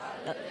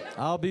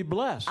I'll be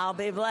blessed. I'll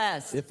be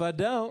blessed. If I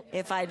don't,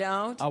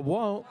 I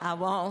won't. I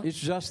won't. It's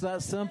just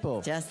that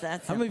simple. Just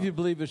that simple. How many of you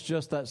believe it's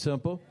just that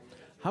simple?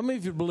 How many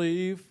of you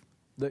believe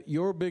that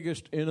your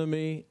biggest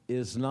enemy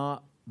is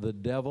not the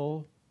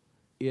devil?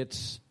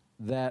 It's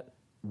that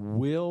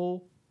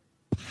will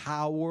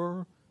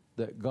power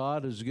that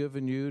God has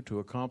given you to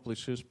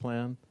accomplish His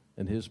plan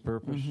and His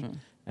purpose. Mm-hmm.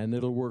 And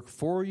it'll work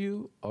for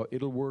you or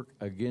it'll work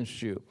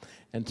against you.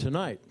 And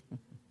tonight,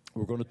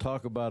 we're going to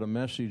talk about a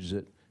message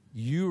that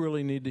you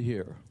really need to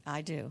hear.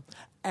 I do.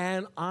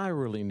 And I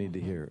really need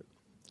to hear it.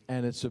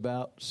 And it's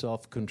about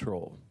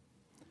self-control.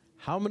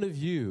 How many of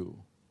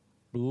you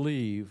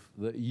believe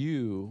that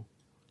you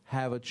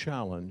have a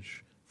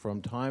challenge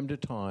from time to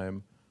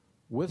time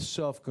with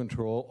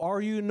self-control,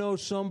 or you know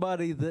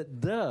somebody that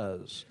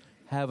does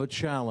have a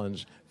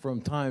challenge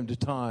from time to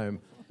time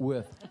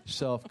with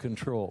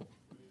self-control?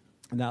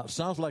 Now, it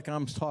sounds like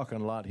I'm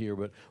talking a lot here,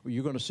 but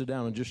you're going to sit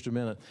down in just a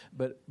minute.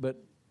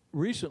 But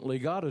recently,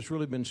 God has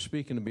really been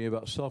speaking to me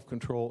about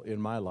self-control in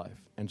my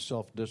life and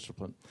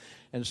self-discipline.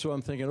 And so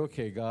I'm thinking,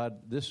 okay, God,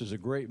 this is a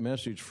great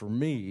message for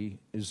me.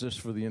 Is this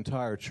for the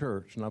entire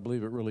church? And I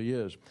believe it really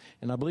is.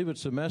 And I believe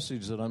it's a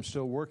message that I'm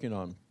still working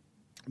on.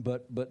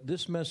 But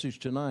this message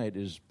tonight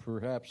is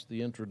perhaps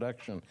the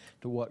introduction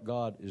to what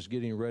God is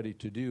getting ready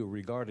to do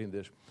regarding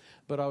this.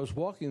 But I was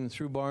walking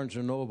through Barnes &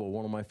 Noble,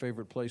 one of my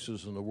favorite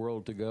places in the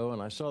world to go,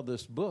 and I saw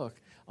this book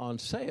on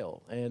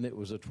sale. And it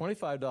was a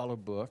 $25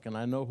 book, and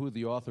I know who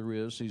the author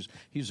is.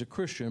 He's a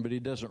Christian, but he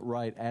doesn't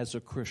write as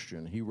a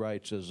Christian. He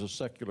writes as a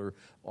secular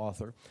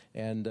author.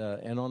 And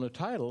on the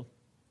title,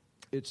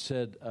 it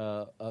said,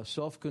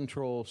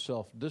 Self-Control,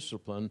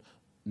 Self-Discipline,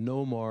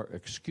 No More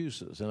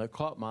Excuses. And it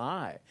caught my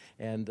eye,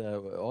 and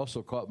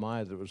also caught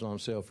my eye that it was on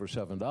sale for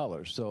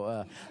 $7.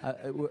 So,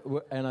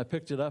 and I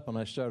picked it up and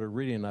I started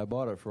reading, and I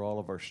bought it for all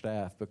of our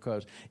staff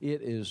because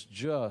it is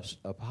just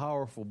a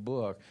powerful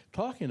book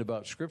talking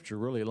about Scripture,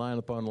 really line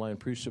upon line,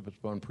 precept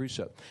upon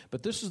precept.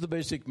 But this is the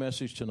basic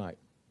message tonight.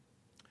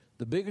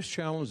 The biggest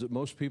challenge that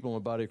most people in the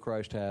body of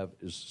Christ have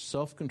is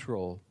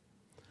self-control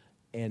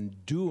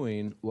and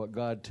doing what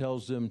God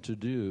tells them to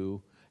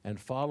do and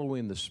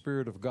following the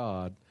Spirit of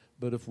God.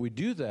 But if we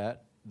do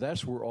that,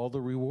 that's where all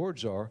the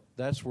rewards are.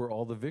 That's where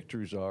all the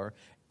victories are.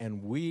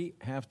 And we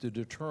have to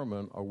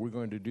determine, are we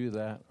going to do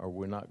that or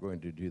we're not going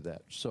to do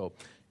that? So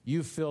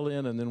you fill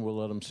in, and then we'll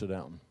let them sit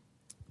down.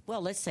 Well,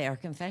 let's say our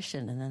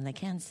confession, and then they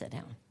can sit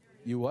down.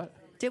 You what?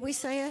 Did we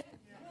say it?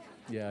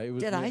 Yeah, it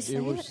was. Did I say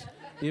it?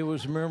 It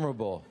was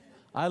memorable.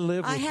 I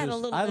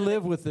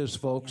live with this,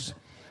 folks.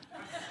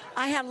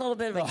 I had a little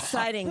bit of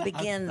exciting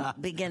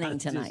beginning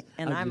tonight,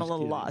 and I'm a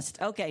little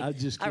lost. Okay.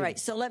 All right,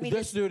 so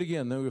let's do it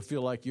again. Then we'll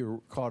feel like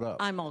you're caught up.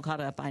 I'm all caught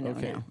up. I know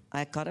now.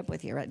 I caught up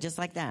with you, right? Just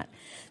like that.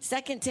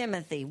 2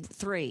 Timothy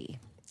 3.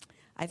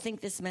 I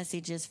think this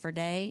message is for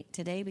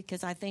today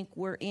because I think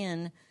we're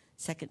in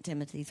 2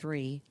 Timothy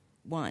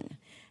 3:1.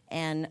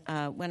 And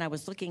when I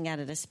was looking at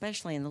it,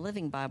 especially in the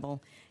Living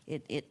Bible,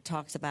 it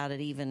talks about it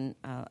even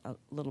a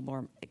little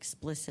more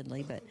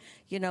explicitly. But,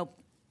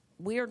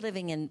 we're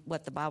living in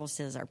what the Bible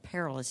says are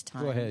perilous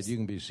times. Go ahead. You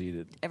can be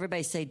seated.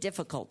 Everybody say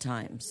difficult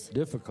times.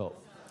 Difficult.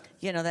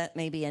 That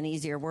may be an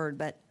easier word,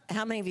 but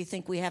how many of you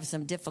think we have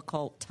some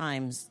difficult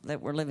times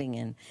that we're living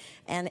in?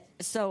 And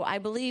so I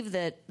believe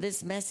that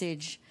this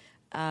message,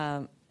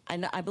 I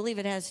believe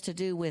it has to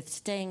do with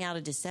staying out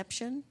of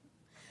deception.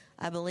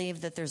 I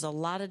believe that there's a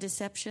lot of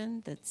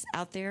deception that's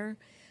out there.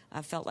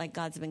 I felt like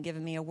God's been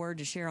giving me a word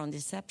to share on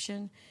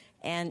deception.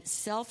 And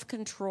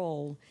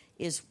self-control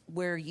is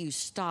where you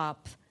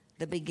stop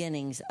the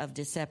beginnings of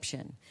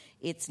deception.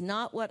 It's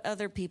not what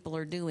other people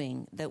are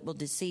doing that will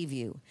deceive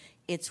you.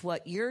 It's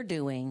what you're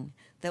doing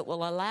that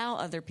will allow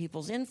other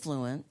people's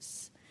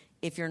influence,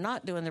 if you're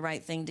not doing the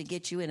right thing, to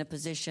get you in a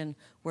position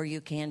where you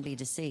can be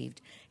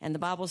deceived. And the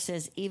Bible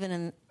says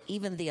even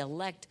the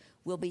elect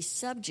will be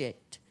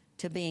subject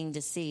to being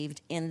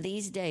deceived in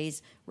these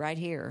days right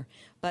here.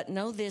 But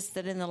know this,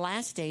 that in the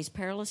last days,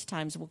 perilous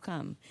times will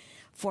come.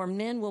 For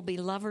men will be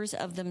lovers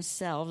of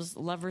themselves,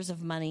 lovers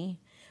of money,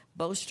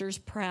 boasters,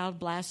 proud,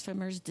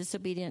 blasphemers,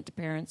 disobedient to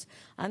parents,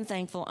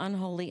 unthankful,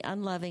 unholy,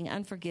 unloving,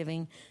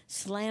 unforgiving,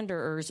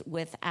 slanderers,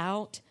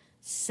 without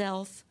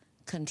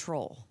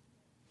self-control.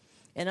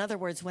 In other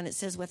words, when it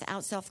says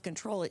without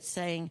self-control, it's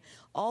saying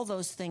all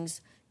those things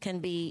can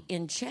be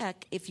in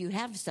check if you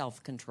have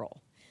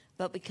self-control.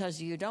 But because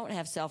you don't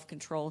have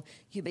self-control,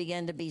 you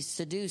begin to be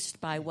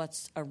seduced by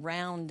what's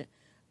around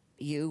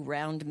you,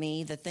 around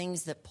me, the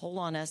things that pull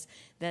on us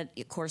that,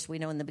 of course, we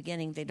know in the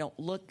beginning they don't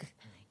look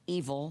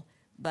evil.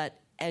 But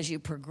as you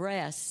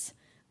progress,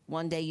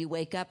 one day you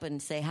wake up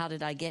and say, how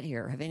did I get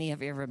here? Have any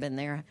of you ever been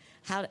there?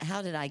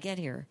 How did I get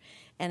here?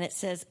 And it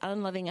says,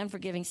 unloving,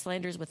 unforgiving,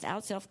 slanderers,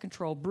 without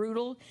self-control,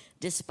 brutal,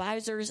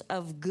 despisers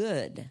of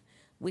good.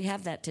 We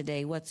have that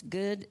today. What's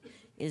good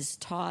is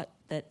taught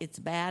that it's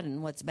bad,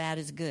 and what's bad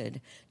is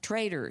good.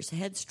 Traitors,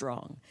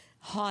 headstrong,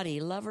 haughty,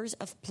 lovers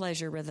of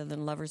pleasure rather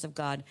than lovers of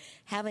God,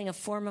 having a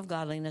form of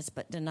godliness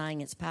but denying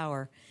its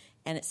power.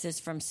 And it says,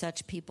 from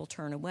such people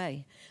turn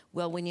away.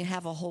 Well, when you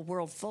have a whole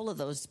world full of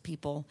those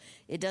people,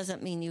 it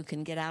doesn't mean you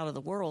can get out of the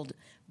world.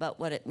 But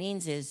what it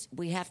means is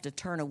we have to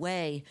turn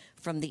away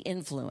from the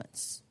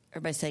influence.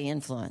 Everybody say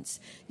influence.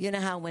 You know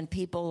how when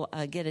people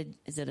get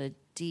is it a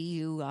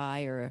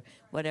DUI or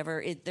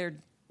whatever,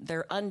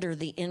 they're under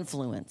the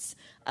influence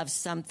of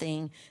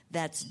something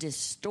that's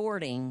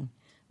distorting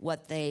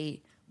what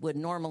they would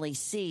normally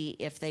see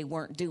if they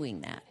weren't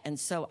doing that. And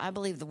so I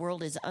believe the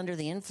world is under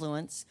the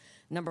influence,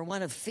 number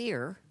one, of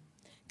fear,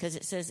 because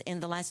it says in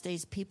the last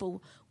days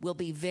people will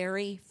be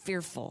very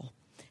fearful.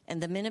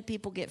 And the minute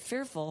people get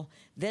fearful,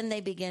 then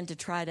they begin to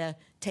try to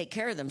take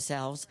care of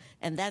themselves,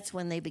 and that's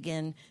when they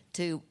begin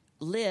to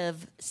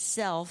live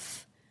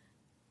self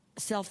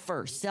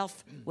first,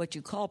 what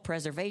you call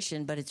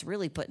preservation, but it's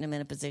really putting them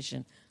in a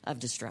position of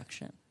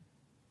destruction.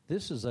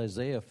 This is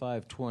Isaiah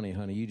 5:20,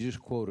 honey. You just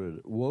quoted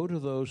it. Woe to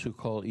those who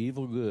call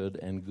evil good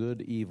and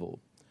good evil,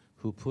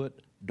 who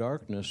put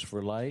darkness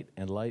for light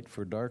and light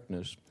for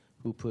darkness,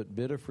 who put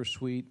bitter for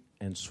sweet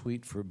and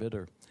sweet for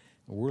bitter.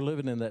 And we're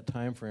living in that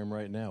time frame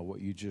right now, what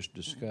you just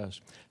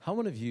discussed. How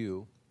many of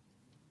you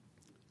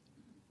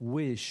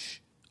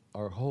wish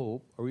or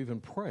hope or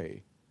even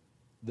pray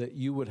that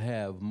you would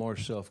have more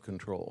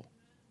self-control?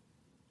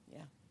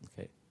 Yeah.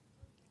 Okay.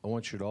 I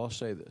want you to all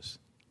say this.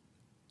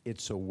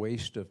 It's a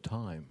waste of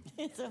time.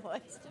 It's a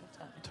waste of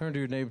time. Turn to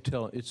your neighbor and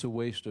tell them it's a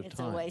waste of time. It's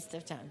a waste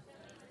of time.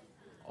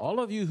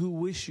 All of you who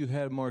wish you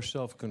had more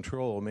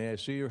self-control, may I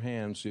see your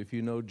hands if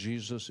you know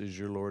Jesus is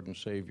your Lord and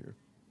Savior?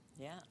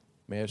 Yeah.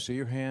 May I see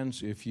your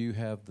hands if you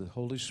have the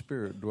Holy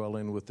Spirit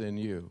dwelling within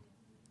you?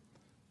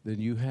 Then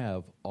you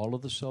have all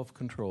of the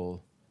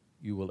self-control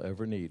you will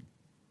ever need.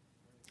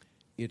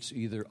 It's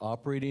either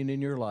operating in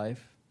your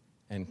life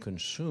and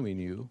consuming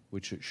you,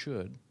 which it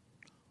should,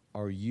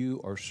 or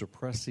you are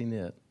suppressing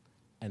it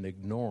and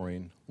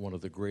ignoring one of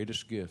the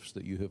greatest gifts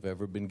that you have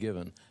ever been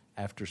given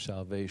after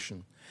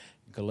salvation.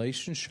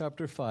 Galatians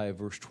chapter 5,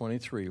 verse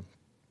 23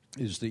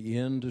 is the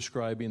end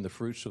describing the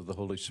fruits of the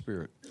Holy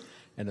Spirit.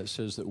 And it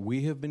says that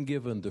we have been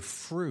given the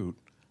fruit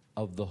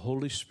of the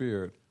Holy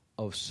Spirit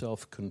of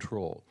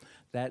self-control.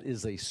 That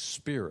is a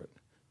spirit.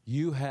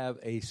 You have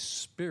a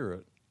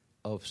spirit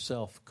of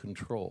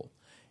self-control.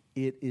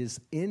 It is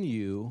in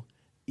you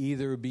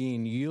either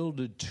being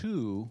yielded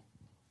to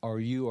or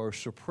you are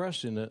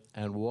suppressing it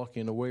and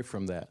walking away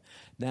from that.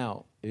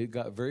 Now, it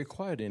got very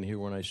quiet in here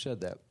when I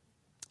said that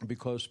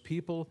because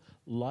people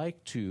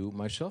like to,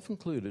 myself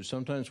included,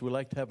 sometimes we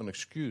like to have an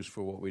excuse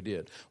for what we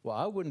did. Well,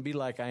 I wouldn't be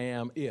like I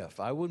am if.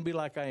 I wouldn't be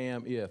like I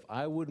am if.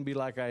 I wouldn't be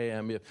like I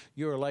am if.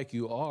 You're like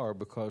you are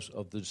because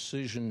of the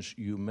decisions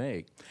you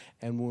make.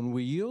 And when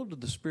we yield to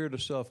the spirit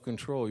of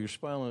self-control, you're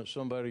smiling at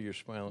somebody, you're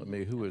smiling at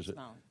me. Who is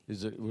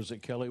it? Was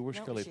it Kelly? Where's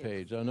Kelly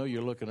Page? I know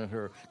you're looking at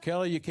her.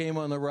 Kelly, you came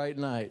on the right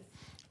night.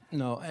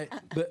 No,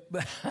 but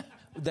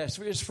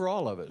it's for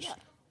all of us. Yeah.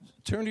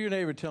 Turn to your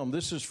neighbor and tell them,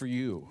 this is for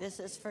you. This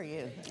is for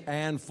you.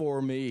 And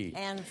for me.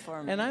 And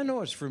for me. And I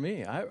know it's for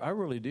me. I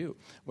really do.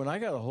 When I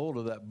got a hold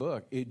of that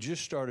book, it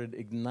just started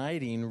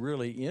igniting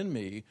really in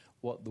me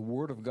what the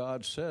Word of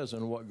God says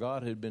and what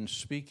God had been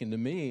speaking to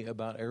me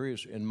about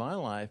areas in my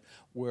life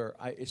where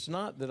it's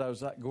not that I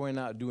was going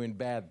out doing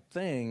bad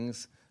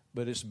things,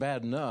 but it's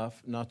bad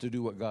enough not to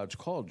do what God's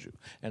called you.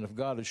 And if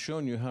God has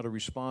shown you how to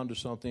respond to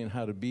something,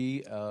 how to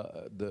be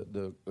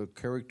the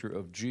character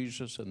of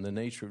Jesus and the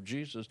nature of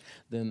Jesus,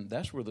 then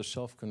that's where the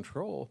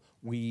self-control,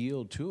 we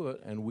yield to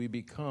it and we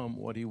become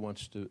what he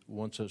wants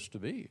us to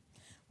be.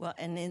 Well,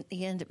 and in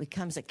the end, it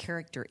becomes a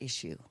character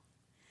issue.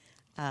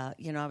 I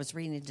was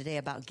reading today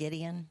about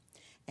Gideon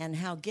and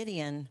how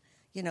Gideon,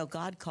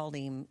 God called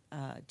him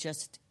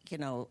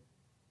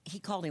he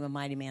called him a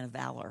mighty man of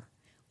valor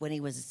when he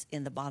was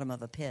in the bottom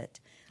of a pit.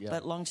 Yeah.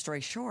 But long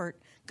story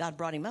short, God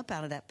brought him up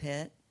out of that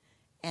pit,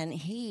 and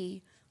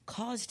he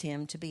caused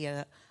him to be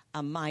a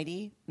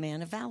mighty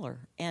man of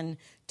valor and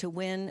to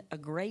win a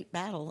great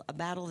battle, a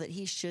battle that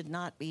he should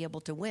not have been able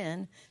to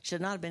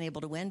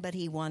win, but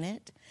he won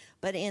it.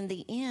 But in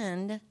the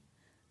end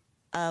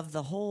of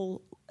the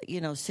whole,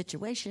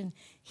 situation,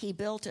 he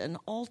built an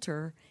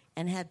altar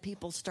and had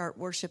people start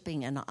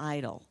worshiping an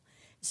idol.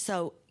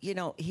 So,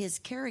 his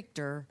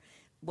character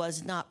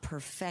was not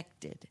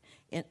perfected.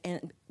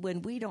 And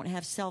when we don't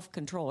have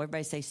self-control,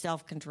 everybody say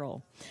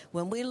self-control.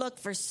 When we look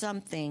for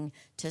something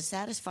to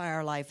satisfy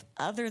our life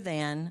other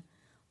than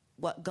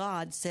what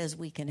God says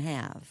we can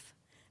have,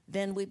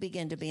 then we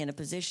begin to be in a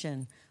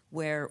position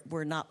where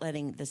we're not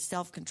letting the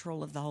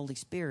self-control of the Holy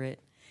Spirit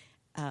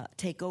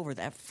take over,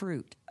 that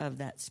fruit of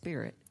that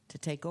Spirit to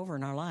take over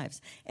in our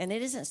lives. And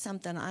it isn't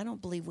something, I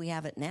don't believe we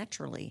have it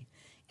naturally.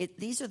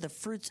 These are the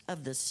fruits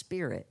of the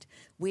Spirit.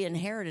 We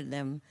inherited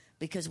them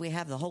because we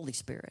have the Holy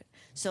Spirit.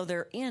 So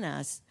they're in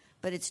us,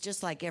 but it's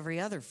just like every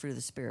other fruit of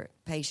the Spirit.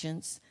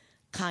 Patience,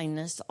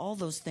 kindness, all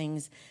those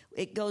things.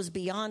 It goes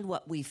beyond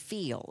what we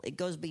feel. It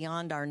goes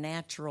beyond our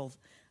natural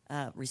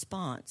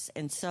response.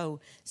 And so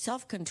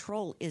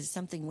self-control is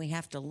something we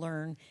have to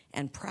learn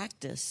and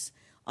practice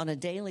on a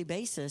daily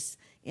basis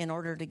in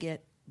order to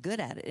get good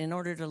at it, in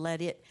order to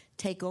let it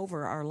take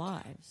over our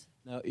lives.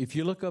 Now, if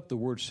you look up the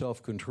word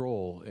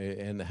self-control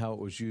and how it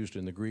was used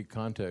in the Greek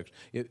context,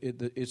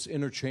 it's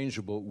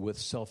interchangeable with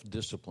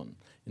self-discipline.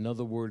 In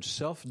other words,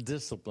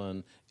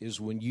 self-discipline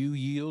is when you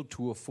yield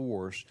to a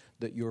force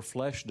that your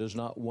flesh does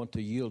not want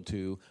to yield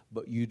to,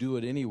 but you do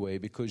it anyway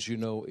because you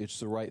know it's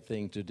the right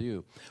thing to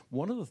do.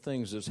 One of the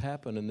things that's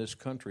happened in this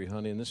country,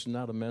 honey, and this is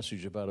not a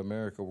message about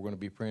America. We're going to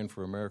be praying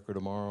for America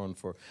tomorrow and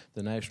for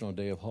the National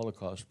Day of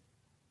Holocaust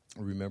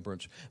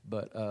Remembrance,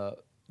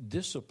 but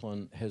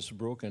discipline has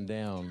broken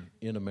down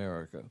in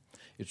America.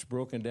 It's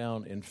broken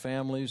down in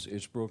families.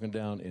 It's broken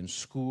down in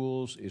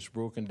schools. It's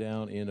broken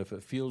down in if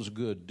it feels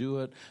good, do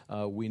it.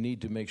 We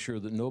need to make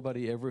sure that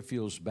nobody ever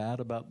feels bad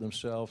about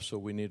themselves, so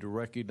we need to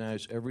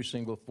recognize every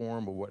single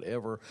form of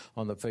whatever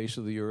on the face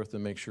of the earth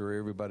and make sure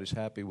everybody's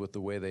happy with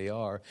the way they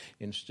are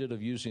instead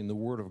of using the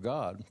Word of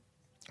God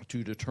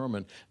to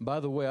determine. By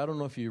the way, I don't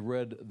know if you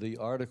read the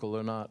article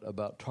or not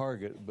about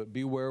Target, but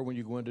beware when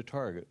you go into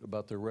Target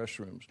about their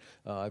restrooms.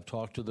 I've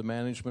talked to the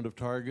management of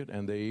Target,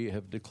 and they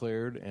have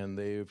declared and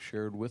they have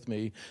shared with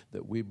me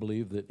that we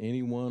believe that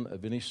anyone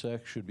of any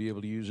sex should be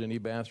able to use any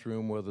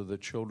bathroom, whether the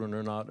children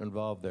are not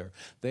involved there.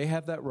 They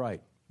have that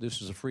right.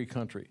 This is a free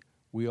country.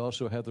 We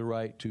also have the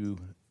right to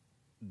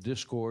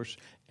discourse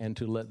and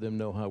to let them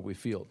know how we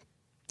feel.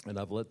 And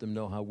I've let them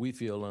know how we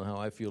feel and how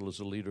I feel as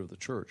a leader of the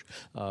church.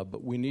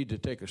 But we need to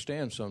take a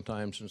stand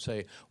sometimes and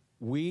say,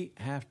 we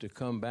have to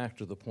come back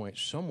to the point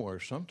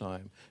somewhere,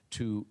 sometime,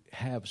 to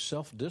have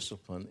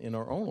self-discipline in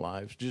our own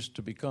lives just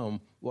to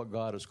become what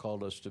God has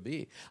called us to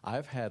be.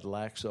 I've had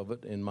lapses of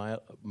it in my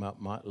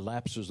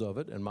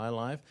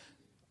life.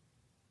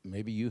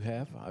 Maybe you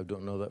have. I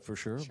don't know that for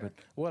sure. But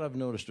what I've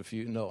noticed a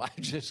few. No, I'm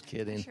just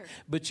kidding. Sure.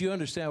 But you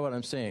understand what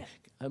I'm saying.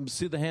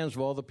 See the hands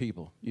of all the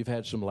people. You've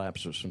had some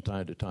lapses from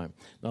time to time.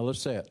 Now let's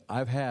say it.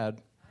 I've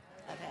had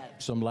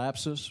some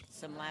lapses.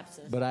 Some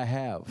lapses. But I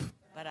have.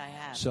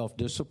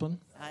 Self-discipline.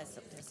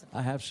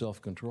 I have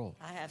self-control.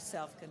 I have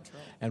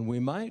self-control. And we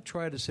might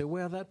try to say,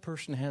 well, that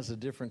person has a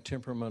different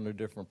temperament or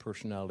different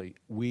personality.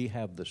 We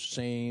have the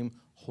same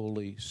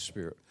Holy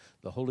Spirit.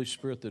 The Holy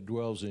Spirit that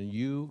dwells in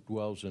you,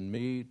 dwells in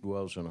me,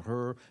 dwells in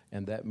her,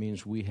 and that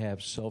means we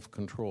have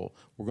self-control.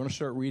 We're going to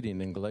start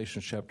reading in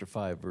Galatians chapter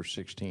 5, verse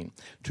 16,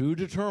 to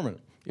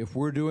determine if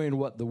we're doing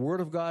what the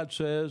Word of God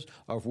says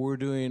or if we're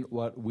doing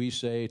what we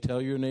say.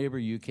 Tell your neighbor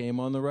you came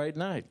on the right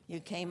night. You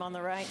came on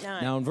the right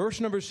night. Now, in verse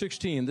number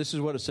 16, this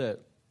is what it said.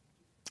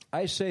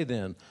 I say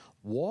then,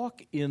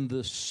 walk in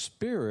the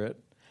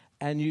Spirit,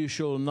 and you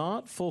shall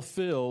not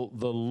fulfill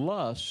the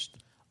lust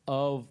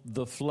of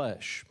the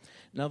flesh.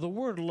 Now, the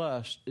word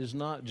lust is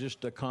not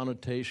just a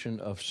connotation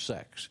of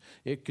sex.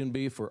 It can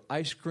be for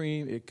ice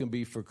cream. It can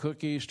be for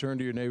cookies. Turn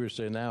to your neighbor and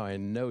say, now I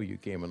know you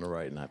came on the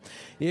right night.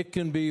 It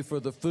can be for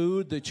the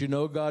food that you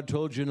know God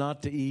told you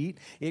not to eat.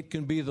 It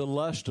can be the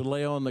lust to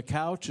lay on the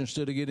couch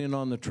instead of getting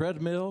on the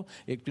treadmill.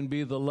 It can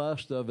be the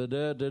lust of turn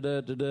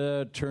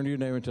to your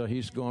neighbor until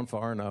he's gone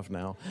far enough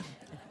now.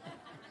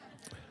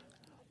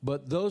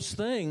 But those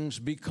things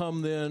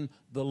become then,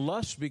 the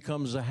lust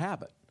becomes a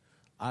habit.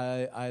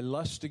 I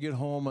lust to get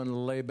home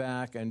and lay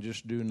back and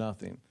just do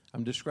nothing.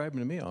 I'm describing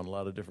to me on a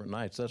lot of different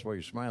nights. That's why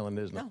you're smiling,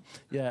 isn't it? No.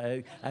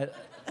 Yeah.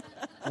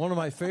 One of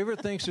my favorite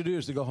things to do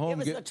is to go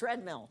home. It was the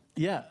treadmill.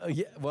 Yeah.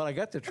 Well, I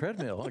got the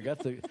treadmill.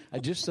 I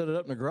just set it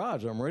up in the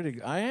garage.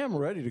 I am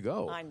ready to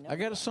go. I know. I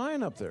got a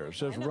sign up there. It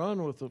says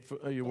run with the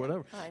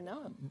whatever. I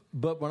know.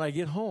 But when I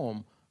get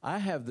home, I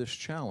have this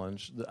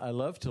challenge that I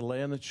love to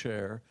lay in the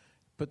chair,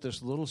 put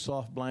this little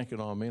soft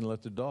blanket on me and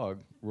let the dog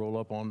roll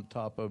up on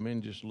top of me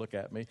and just look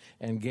at me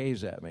and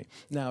gaze at me.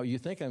 Now, you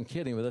think I'm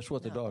kidding, but that's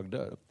what the dog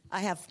does.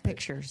 I have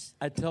pictures.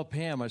 I tell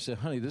Pam, I said,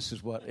 honey, this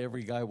is what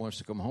every guy wants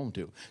to come home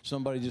to.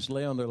 Somebody just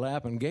lay on their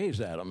lap and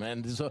gaze at them.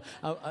 And so,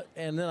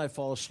 and then I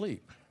fall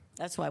asleep.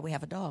 That's why we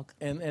have a dog.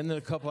 And then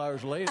a couple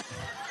hours later...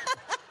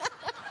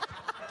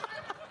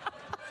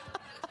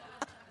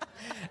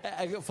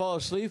 I fall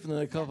asleep, and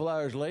then a couple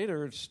hours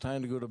later, it's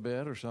time to go to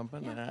bed or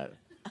something. Yeah.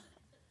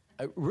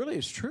 And really,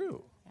 it's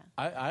true.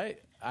 Yeah.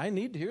 I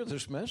need to hear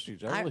this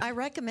message. I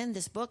recommend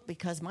this book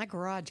because my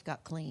garage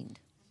got cleaned.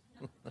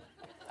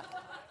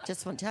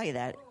 Just want to tell you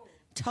that.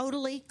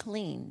 Totally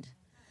cleaned.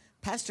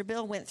 Pastor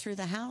Bill went through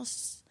the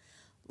house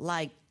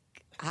like,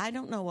 I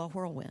don't know, a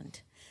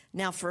whirlwind.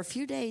 Now, for a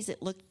few days, it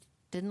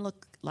didn't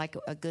look like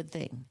a good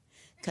thing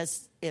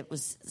because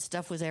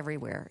stuff was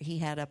everywhere. He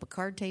had up a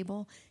card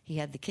table. He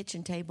had the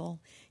kitchen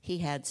table. He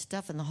had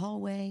stuff in the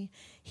hallway.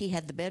 He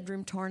had the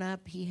bedroom torn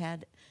up. He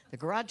had the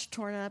garage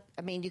torn up.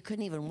 I mean, you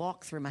couldn't even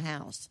walk through my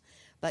house.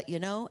 But,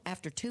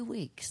 after 2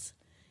 weeks,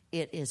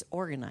 it is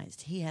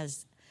organized.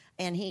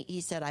 And he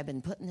said, I've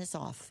been putting this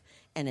off,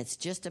 and it's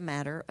just a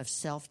matter of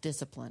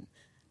self-discipline.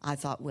 I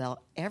thought,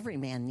 well, every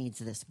man needs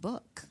this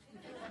book.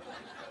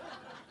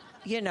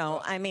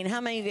 I mean, how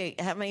many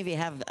of you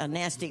have a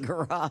nasty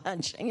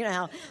garage?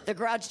 How the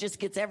garage just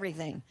gets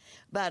everything.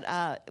 But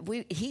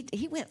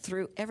he went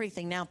through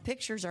everything. Now,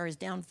 pictures are his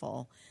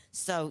downfall.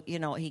 So,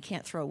 he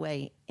can't throw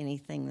away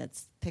anything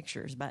that's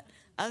pictures. But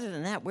other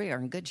than that, we are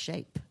in good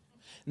shape.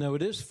 Now,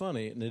 it is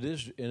funny, and it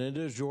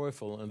is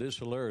joyful, and it is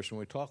hilarious when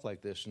we talk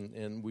like this,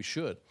 and we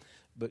should.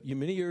 But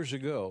many years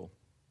ago,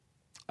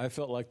 I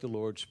felt like the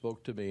Lord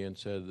spoke to me and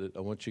said that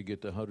I want you to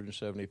get to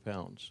 170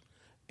 pounds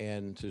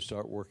and to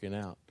start working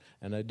out.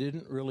 And I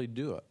didn't really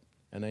do it.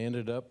 And I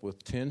ended up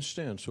with 10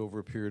 stents over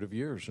a period of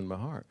years in my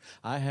heart.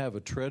 I have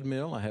a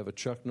treadmill. I have a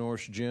Chuck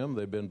Norris gym.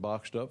 They've been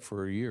boxed up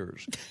for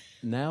years.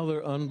 Now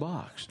they're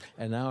unboxed,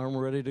 and now I'm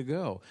ready to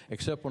go.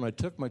 Except when I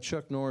took my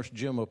Chuck Norris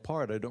gym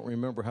apart, I don't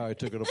remember how I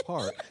took it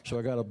apart. So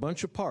I got a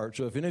bunch of parts.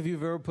 So if any of you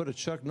have ever put a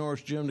Chuck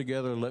Norris gym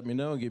together, let me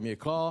know. Give me a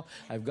call.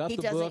 I've got the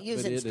book, but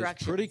it is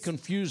pretty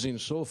confusing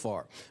so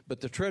far. But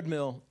the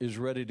treadmill is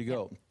ready to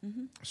go.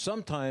 Mm-hmm.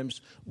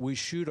 Sometimes we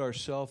shoot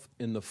ourselves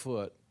in the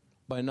foot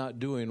by not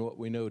doing what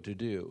we know to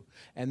do.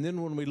 And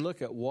then when we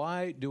look at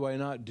why do I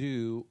not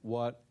do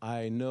what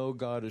I know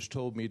God has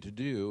told me to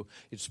do,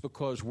 it's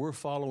because we're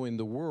following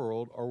the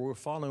world or we're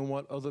following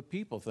what other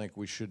people think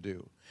we should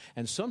do.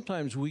 And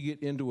sometimes we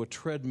get into a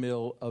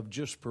treadmill of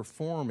just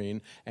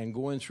performing and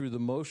going through the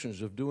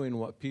motions of doing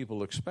what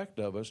people expect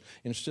of us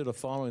instead of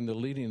following the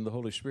leading of the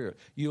Holy Spirit.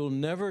 You'll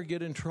never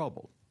get in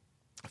trouble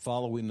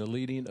following the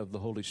leading of the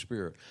Holy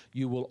Spirit.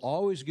 You will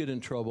always get in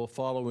trouble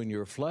following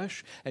your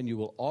flesh, and you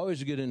will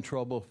always get in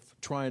trouble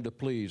trying to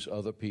please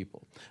other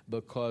people,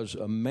 because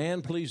a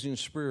man-pleasing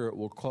spirit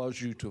will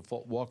cause you to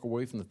walk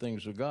away from the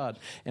things of God.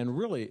 And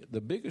really,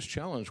 the biggest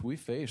challenge we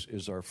face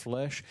is our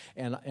flesh,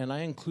 and I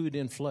include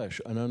in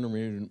flesh an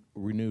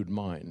unrenewed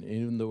mind,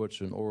 even though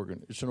it's an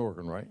organ. It's an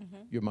organ, right?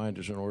 Mm-hmm. Your mind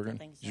is an organ.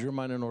 So. Is your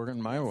mind an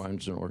organ? My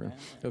mind's an organ.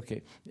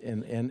 Okay.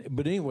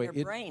 But anyway,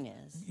 your brain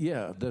is.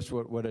 Yeah, that's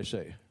what I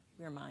say.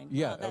 Your mind.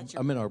 Yeah,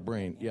 I'm in our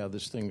brain. Yeah,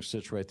 this thing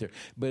sits right there.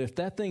 But if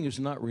that thing is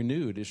not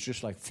renewed, it's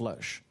just like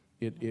flesh.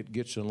 It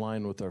gets in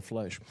line with our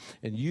flesh.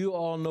 And you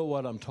all know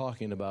what I'm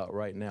talking about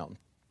right now.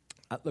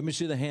 Let me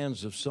see the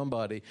hands of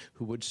somebody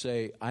who would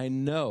say, I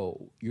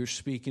know you're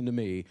speaking to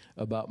me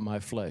about my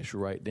flesh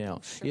right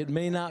now. Sure. It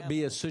may not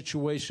be a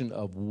situation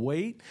of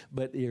weight,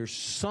 but there's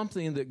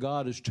something that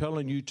God is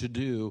telling you to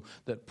do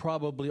that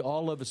probably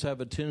all of us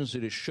have a tendency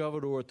to shove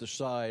it over at the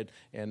side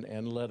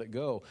and let it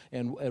go.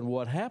 And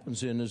what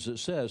happens is it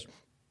says,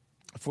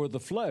 for the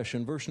flesh,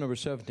 in verse number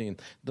 17,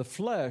 the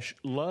flesh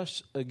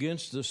lusts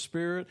against the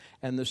spirit,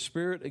 and the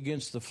spirit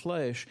against the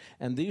flesh,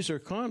 and these are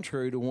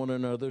contrary to one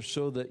another,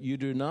 so that you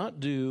do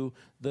not do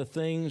the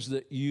things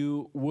that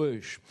you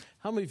wish.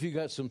 How many of you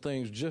got some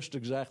things just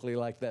exactly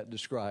like that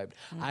described?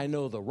 Mm-hmm. I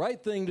know the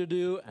right thing to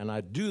do, and I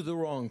do the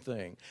wrong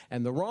thing.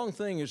 And the wrong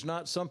thing is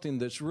not something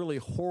that's really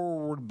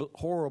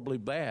horribly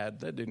bad.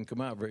 That didn't come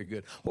out very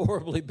good.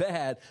 Horribly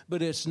bad,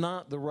 but it's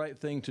not the right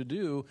thing to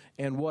do.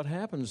 And what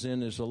happens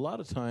then is a lot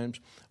of times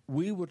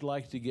we would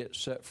like to get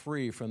set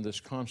free from this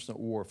constant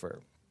warfare.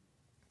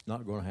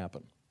 Not going to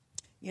happen.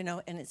 You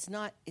know, and it's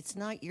not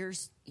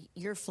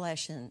your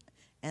flesh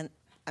and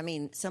I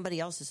mean somebody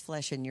else's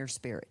flesh and your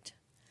spirit.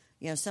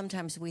 You know,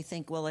 sometimes we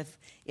think, well,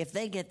 if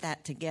they get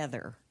that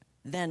together,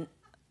 then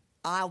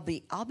I'll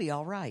be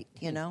all right.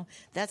 You know,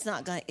 that's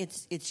not going.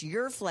 It's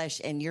your flesh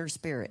and your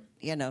spirit.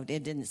 You know,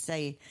 it didn't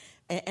say,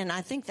 and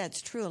I think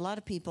that's true. A lot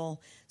of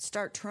people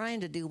start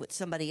trying to do what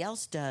somebody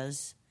else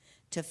does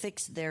to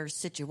fix their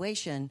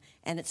situation,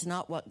 and it's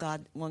not what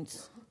God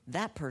wants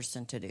that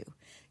person to do.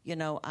 You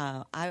know,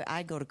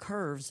 I go to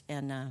Curves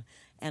and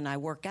I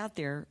work out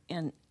there,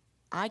 and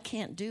I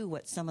can't do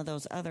what some of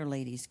those other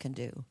ladies can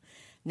do.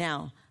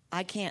 Now,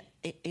 I can't,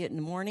 in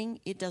the morning,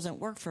 it doesn't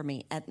work for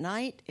me. At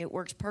night, it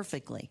works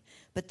perfectly.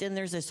 But then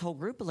there's this whole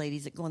group of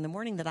ladies that go in the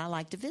morning that I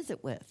like to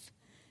visit with.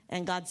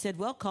 And God said,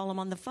 well, call them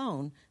on the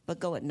phone, but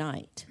go at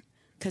night.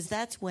 Because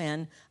that's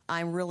when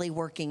I'm really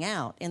working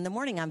out. In the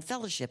morning, I'm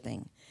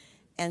fellowshipping.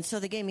 And so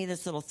they gave me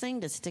this little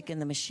thing to stick in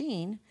the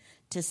machine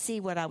to see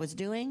what I was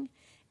doing.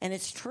 And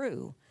it's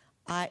true.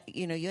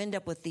 You end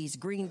up with these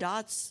green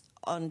dots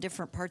on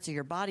different parts of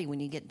your body. When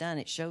you get done,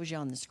 it shows you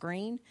on the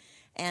screen.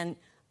 And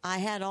I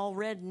had all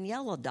red and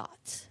yellow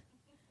dots.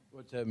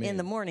 What's that mean? In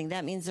the morning.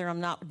 That means that I'm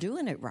not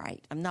doing it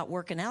right. I'm not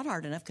working out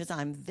hard enough because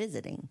I'm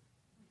visiting.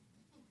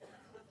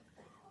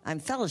 I'm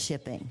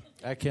fellowshipping.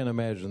 I can't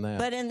imagine that.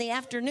 But in the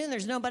afternoon,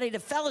 there's nobody to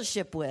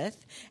fellowship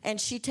with,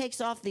 and she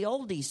takes off the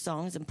oldies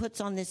songs and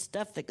puts on this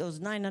stuff that goes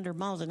 900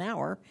 miles an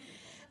hour,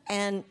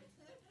 and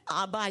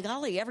by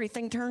golly,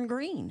 everything turned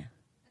green,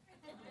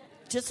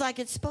 just like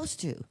it's supposed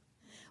to.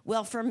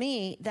 Well, for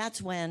me,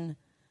 that's when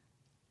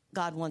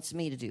God wants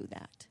me to do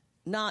that.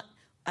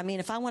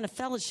 If I want to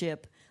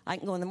fellowship, I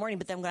can go in the morning,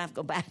 but then I'm going to have to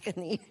go back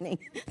in the evening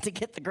to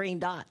get the green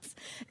dots.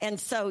 And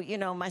so,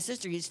 my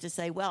sister used to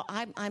say, well,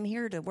 I'm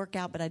here to work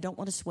out, but I don't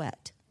want to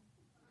sweat.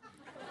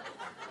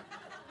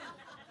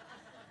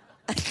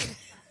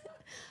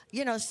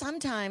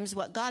 Sometimes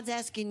what God's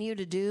asking you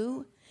to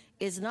do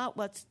is not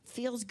what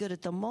feels good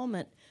at the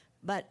moment,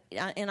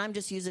 and I'm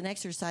just using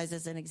exercise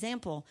as an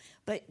example,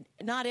 but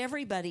not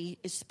everybody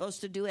is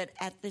supposed to do it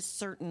at this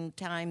certain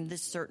time,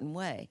 this certain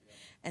way.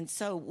 And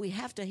so we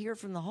have to hear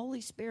from the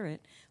Holy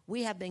Spirit.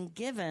 We have been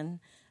given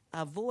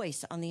a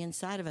voice on the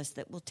inside of us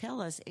that will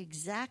tell us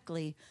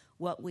exactly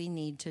what we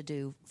need to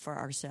do for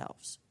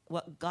ourselves,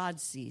 what God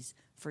sees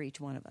for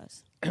each one of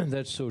us.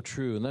 That's so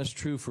true. And that's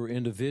true for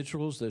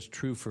individuals, that's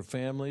true for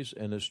families,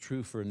 and it's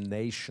true for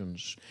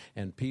nations.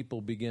 And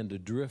people begin to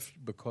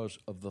drift because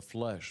of the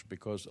flesh,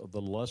 because of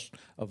the lust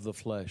of the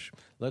flesh.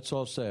 Let's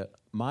all say it.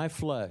 My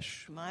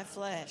flesh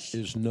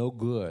is no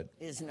good.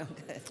 Is no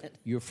good.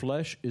 Your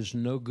flesh is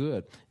no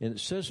good. And it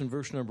says in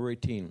verse number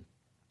 18,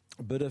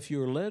 but if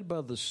you're led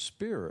by the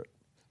Spirit,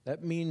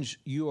 that means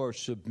you are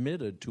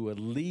submitted to a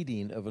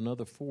leading of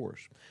another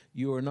force.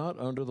 You are not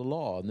under the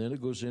law. And then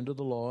it goes into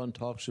the law and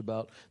talks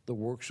about the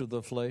works of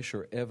the flesh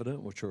are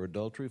evident, which are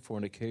adultery,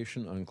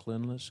 fornication,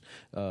 uncleanness,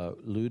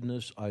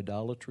 lewdness,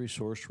 idolatry,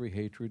 sorcery,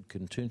 hatred,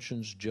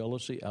 contentions,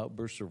 jealousy,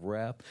 outbursts of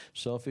wrath,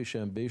 selfish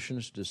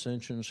ambitions,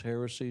 dissensions,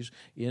 heresies,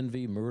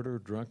 envy, murder,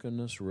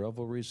 drunkenness,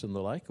 revelries, and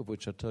the like, of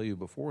which I tell you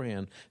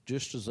beforehand,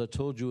 just as I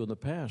told you in the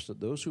past, that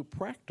those who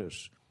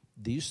practice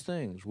these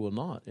things will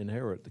not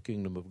inherit the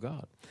kingdom of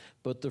God.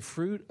 But the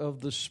fruit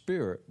of the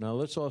Spirit, now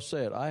let's all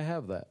say it, I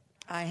have that.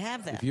 I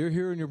have that. If you're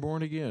here and you're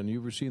born again,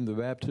 you've received the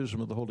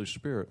baptism of the Holy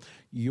Spirit,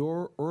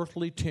 your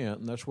earthly tent,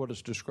 and that's what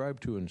it's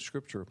described to in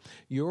Scripture,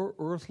 your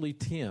earthly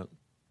tent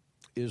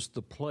is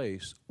the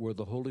place where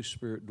the Holy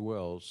Spirit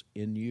dwells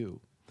in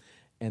you.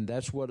 And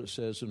that's what it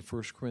says in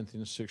 1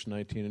 Corinthians 6,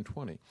 19 and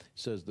 20. It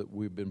says that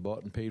we've been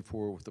bought and paid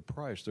for with a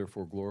price.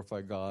 Therefore,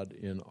 glorify God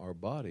in our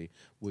body,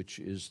 which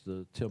is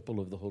the temple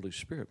of the Holy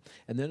Spirit.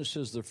 And then it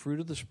says the fruit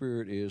of the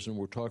Spirit is, and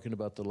we're talking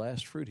about the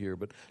last fruit here,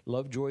 but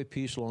love, joy,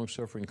 peace,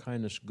 long-suffering,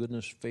 kindness,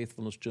 goodness,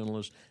 faithfulness,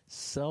 gentleness,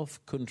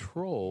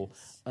 self-control.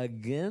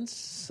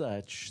 Against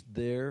such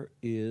there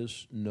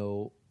is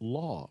no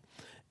law.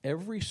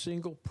 Every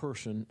single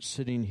person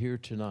sitting here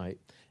tonight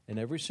and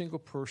every single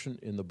person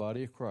in the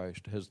body of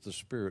Christ has the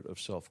spirit of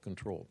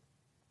self-control.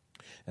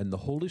 And the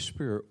Holy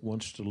Spirit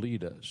wants to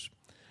lead us.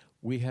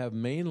 We have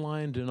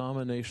mainline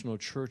denominational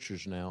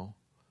churches now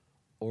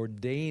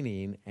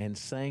ordaining and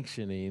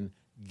sanctioning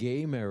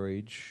gay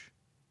marriage,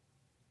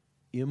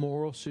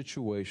 immoral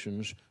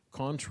situations,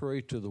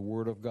 contrary to the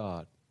Word of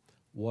God.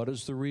 What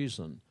is the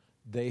reason?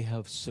 They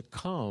have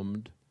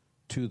succumbed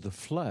to the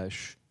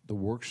flesh, the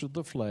works of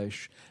the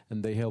flesh,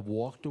 and they have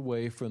walked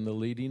away from the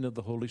leading of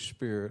the Holy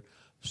Spirit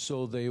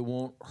so they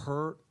won't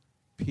hurt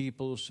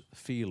people's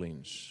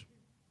feelings.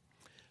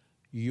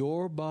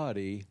 Your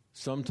body,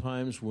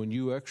 sometimes when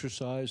you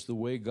exercise the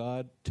way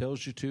God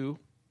tells you to,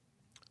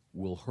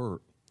 will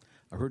hurt.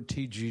 I heard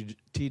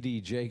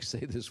T.D. Jakes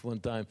say this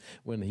one time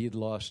when he'd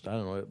lost, I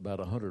don't know, about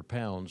 100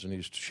 pounds, and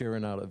he's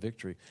sharing out a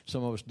victory.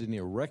 Some of us didn't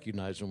even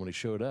recognize him when he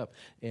showed up.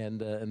 And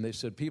they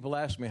said, people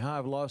ask me how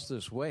I've lost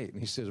this weight. And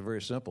he says,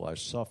 very simple, I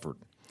suffered.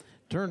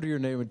 Turn to your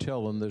neighbor and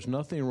tell them there's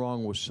nothing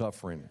wrong with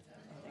suffering.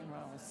 Nothing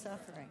wrong with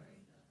suffering.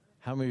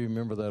 How many of you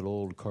remember that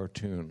old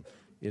cartoon?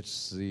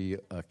 It's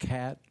the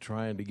cat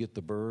trying to get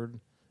the bird.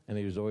 And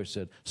he always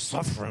said,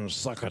 suffering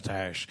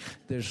succotash.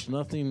 There's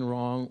nothing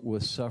wrong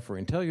with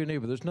suffering. Tell your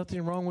neighbor, there's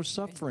nothing wrong with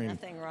suffering. There's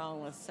nothing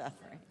wrong with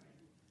suffering.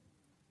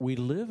 We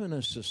live in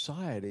a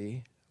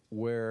society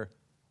where,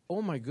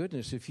 oh my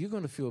goodness, if you're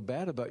going to feel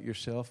bad about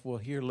yourself, well,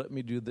 here, let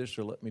me do this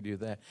or let me do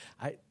that.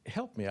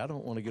 Help me. I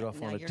don't want to get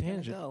off on a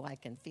tangent. Go. I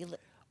can feel it.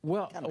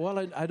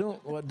 I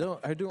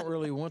don't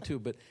really want to,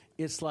 but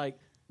it's like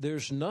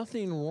there's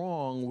nothing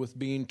wrong with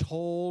being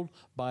told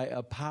by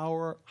a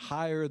power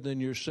higher than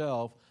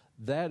yourself.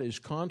 That is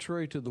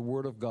contrary to the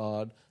Word of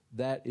God.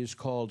 That is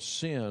called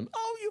sin.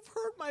 Oh, you've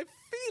hurt my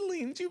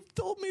feelings. You've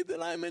told me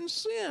that I'm in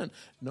sin.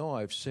 No,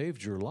 I've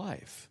saved your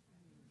life.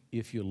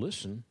 If you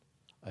listen,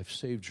 I've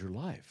saved your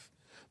life.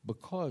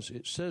 Because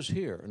it says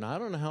here, and I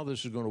don't know how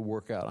this is going to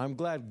work out. I'm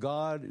glad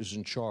God is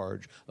in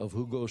charge of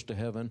who goes to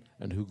heaven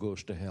and who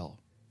goes to hell.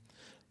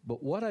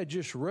 But what I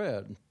just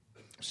read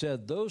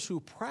said those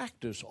who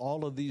practice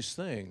all of these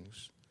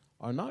things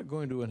are not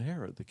going to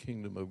inherit the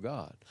kingdom of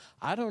God.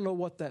 I don't know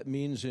what that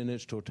means in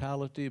its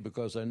totality,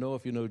 because I know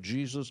if you know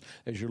Jesus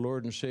as your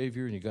Lord and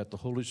Savior and you got the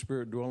Holy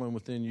Spirit dwelling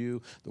within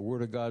you, the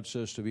Word of God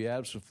says to be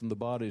absent from the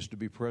body is to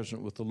be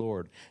present with the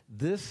Lord.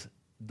 This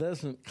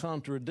doesn't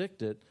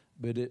contradict it,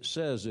 but it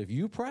says if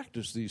you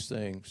practice these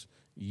things,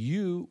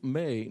 you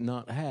may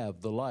not have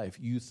the life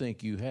you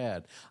think you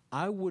had.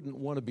 I wouldn't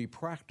want to be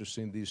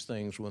practicing these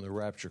things when the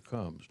rapture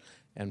comes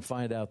and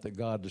find out that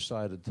God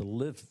decided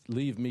to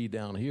leave me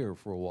down here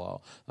for a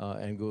while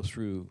and go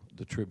through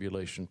the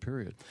tribulation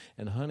period.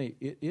 And honey,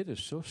 it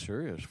is so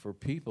serious for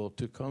people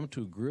to come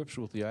to grips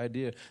with the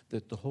idea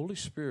that the Holy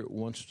Spirit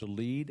wants to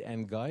lead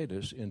and guide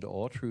us into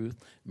all truth.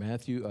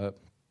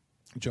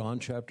 John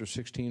chapter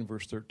 16,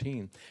 verse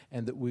 13,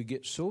 and that we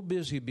get so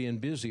busy being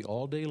busy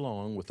all day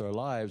long with our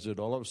lives that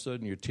all of a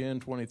sudden you're 10,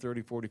 20,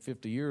 30, 40,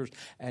 50 years,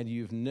 and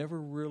you've never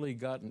really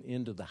gotten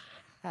into the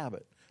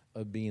habit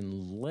of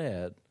being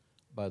led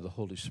by the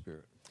Holy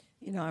Spirit.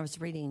 You know, I was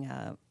reading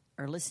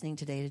or listening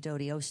today to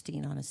Dodie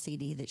Osteen on a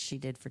CD that she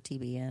did for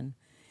TBN.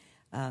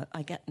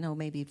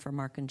 Maybe for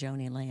Mark and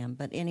Joni Lamb.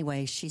 But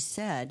anyway, she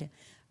said,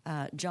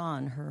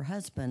 John, her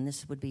husband,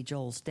 this would be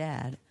Joel's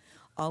dad,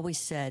 always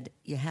said,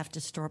 you have to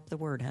store up the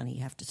Word, honey.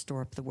 You have to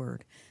store up the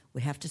Word.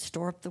 We have to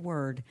store up the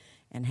Word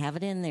and have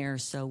it in there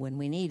so when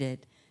we need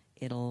it,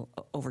 it'll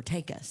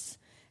overtake us.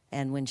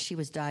 And when she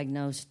was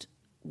diagnosed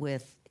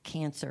with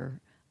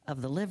cancer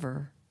of the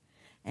liver,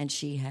 and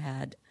she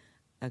had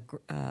a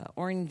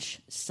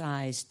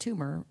orange-sized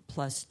tumor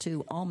plus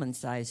 2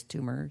 almond-sized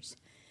tumors,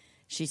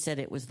 she said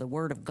it was the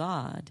Word of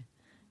God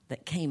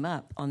that came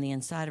up on the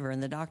inside of her.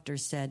 And the doctor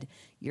said,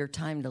 your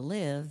time to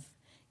live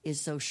is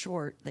so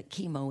short that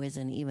chemo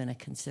isn't even a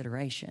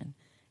consideration,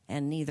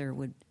 and neither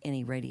would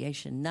any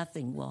radiation.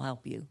 Nothing will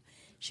help you.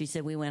 She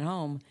said, we went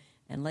home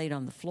and laid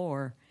on the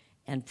floor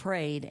and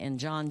prayed, and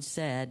John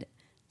said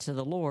to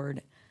the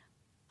Lord,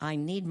 I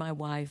need my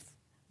wife.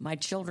 My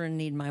children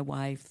need my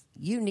wife.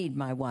 You need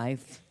my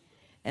wife.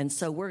 And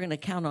so we're going to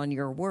count on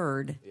your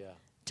word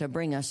to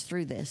bring us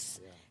through this.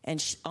 Yeah.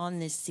 And on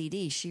this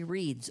CD, she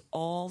reads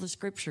all the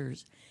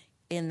scriptures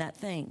in that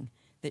thing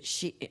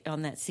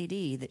on that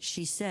CD that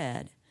she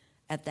said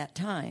at that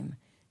time.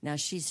 Now,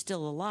 she's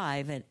still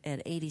alive at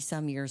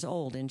 80-some years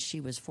old, and she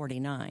was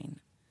 49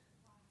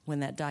 when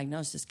that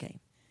diagnosis came.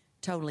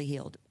 Totally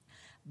healed.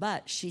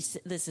 But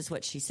this is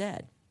what she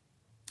said.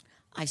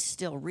 I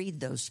still read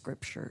those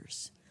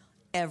scriptures,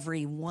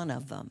 every one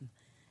of them,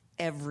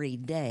 every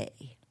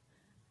day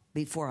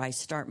before I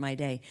start my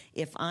day.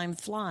 If I'm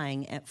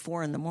flying at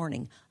 4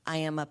 a.m, I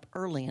am up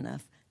early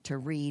enough to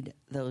read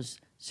those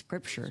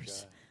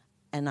scriptures.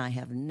 And I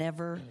have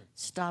never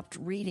stopped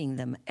reading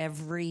them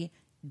every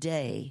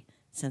day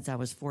since I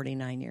was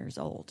 49 years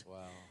old. Wow.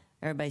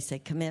 Everybody say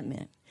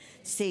commitment.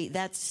 See,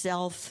 that's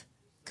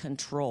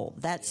self-control.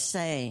 That's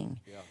saying.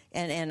 Yeah.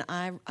 And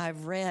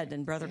I've read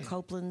in Brother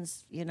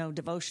Copeland's,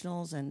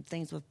 devotionals and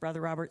things with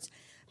Brother Roberts,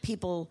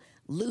 people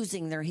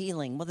losing their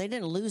healing. Well, they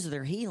didn't lose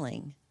their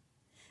healing.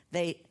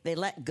 They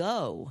let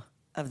go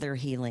of their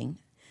healing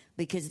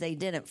because they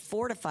didn't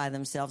fortify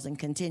themselves and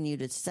continue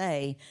to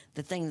say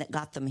the thing that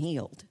got them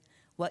healed.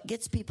 What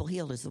gets people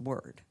healed is the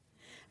word.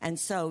 And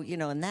so,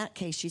 in that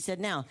case, she said,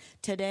 now,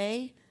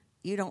 today,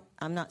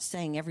 I'm not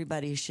saying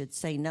everybody should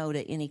say no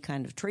to any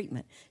kind of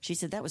treatment. She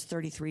said, that was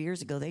 33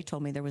 years ago. They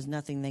told me there was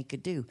nothing they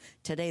could do.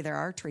 Today, there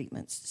are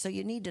treatments. So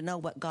you need to know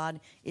what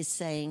God is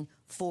saying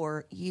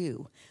for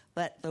you.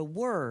 But the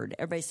word,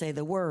 everybody say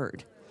the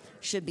word,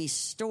 should be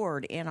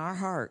stored in our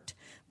heart,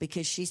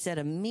 because she said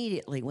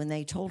immediately when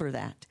they told her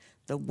that,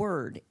 the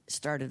word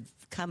started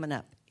coming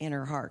up in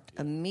her heart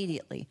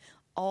immediately.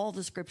 All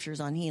the scriptures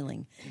on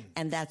healing.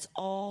 And that's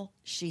all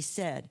she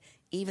said,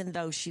 even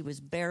though she was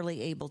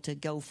barely able to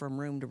go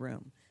from room to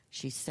room.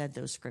 She said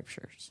those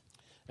scriptures.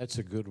 That's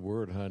a good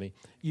word, honey.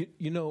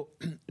 No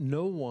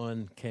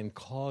one can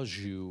cause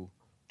you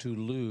to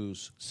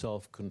lose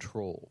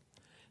self-control.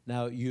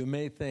 Now, you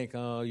may think,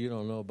 oh, you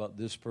don't know about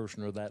this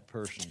person or that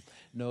person.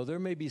 No, there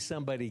may be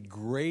somebody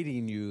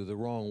grading you the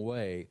wrong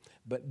way,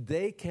 but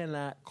they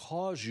cannot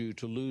cause you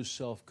to lose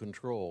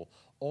self-control.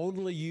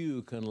 Only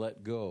you can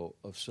let go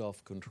of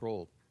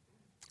self-control.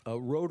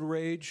 Road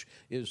rage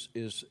is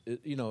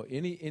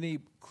any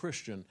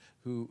Christian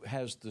who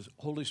has the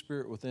Holy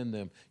Spirit within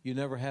them, you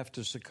never have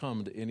to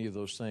succumb to any of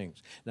those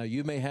things. Now,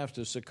 you may have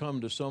to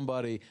succumb to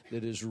somebody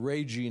that is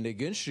raging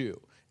against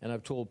you. And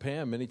I've told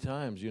Pam many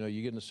times, you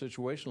get in a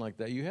situation like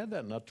that. You had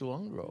that not too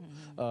long ago.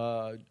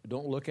 Mm-hmm.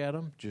 Don't look at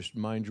them. Just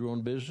mind your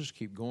own business.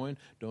 Keep going.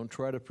 Don't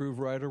try to prove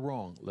right or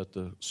wrong. Let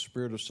the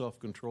spirit of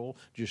self-control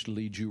just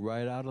lead you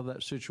right out of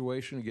that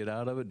situation. Get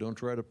out of it. Don't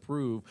try to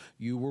prove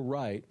you were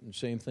right. And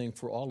same thing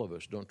for all of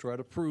us. Don't try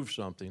to prove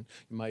something.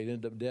 You might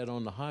end up dead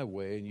on the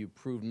highway and you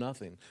prove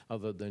nothing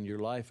other than your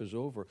life is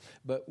over.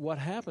 But what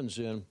happens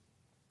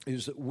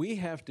is that we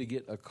have to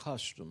get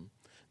accustomed.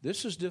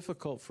 This is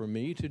difficult for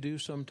me to do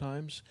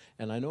sometimes,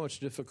 and I know it's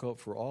difficult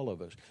for all of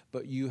us,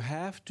 but you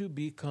have to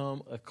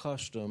become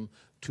accustomed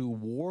to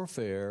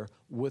warfare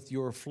with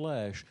your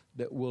flesh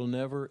that will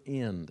never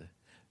end.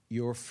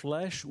 Your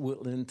flesh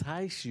will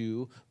entice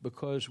you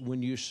because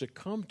when you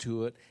succumb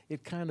to it,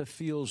 it kind of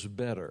feels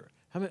better.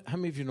 How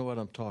many of you know what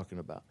I'm talking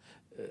about?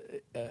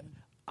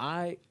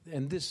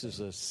 And this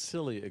is a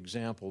silly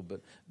example,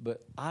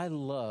 but I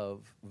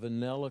love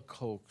vanilla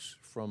Cokes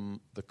from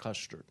the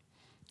custard.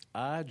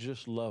 I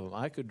just love them.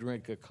 I could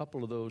drink a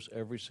couple of those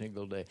every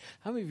single day.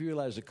 How many of you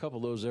realize a couple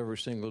of those every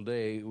single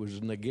day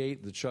was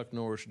negate the Chuck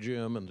Norris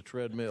gym and the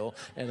treadmill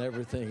and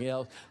everything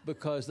else?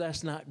 Because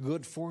that's not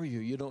good for you.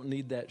 You don't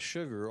need that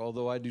sugar.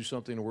 Although I do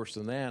something worse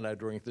than that. I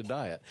drink the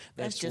diet.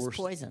 That's just worse.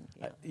 Poison.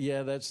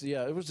 Yeah.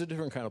 It was a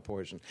different kind of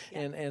poison. Yeah.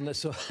 And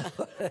so,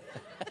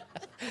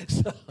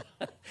 so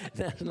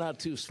that's not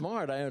too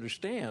smart. I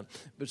understand.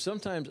 But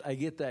sometimes I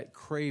get that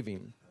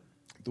craving.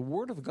 The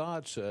Word of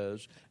God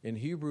says in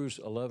Hebrews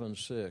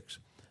 11:6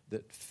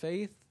 that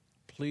faith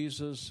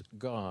pleases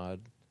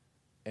God,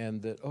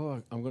 and that,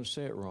 I'm going to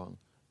say it wrong,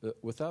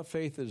 that without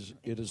faith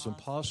it is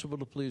impossible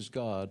to please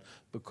God,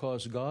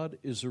 because God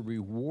is a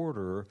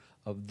rewarder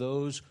of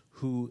those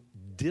who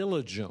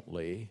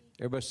diligently,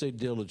 everybody say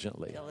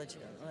diligently.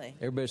 Diligently.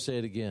 Everybody say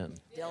it again.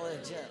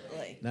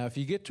 Diligently. Now, if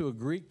you get to a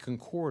Greek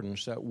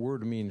concordance, that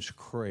word means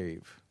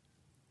crave.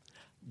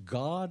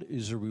 God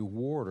is a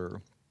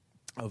rewarder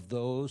of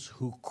those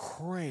who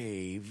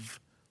crave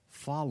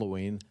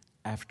following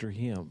after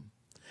him.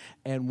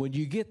 And when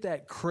you get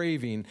that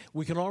craving,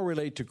 we can all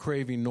relate to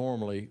craving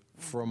normally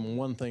from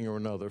one thing or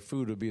another.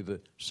 Food would be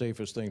the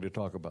safest thing to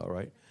talk about,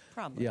 right?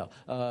 Probably. Yeah.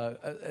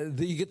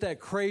 You get that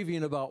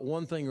craving about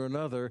one thing or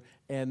another,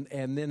 and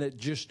then it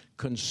just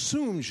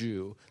consumes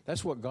you.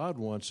 That's what God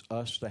wants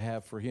us to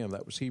have for him.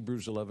 That was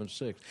Hebrews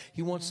 11:6.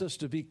 He wants us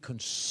to be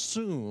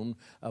consumed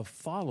of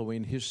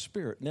following his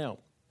Spirit. Now,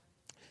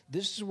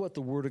 this is what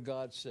the Word of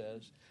God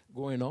says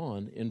going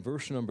on in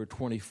verse number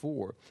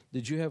 24.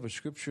 Did you have a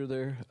scripture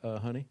there,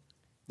 honey?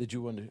 Did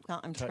you want to?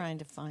 Well, I'm trying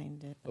to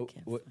find it. I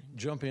can't find it.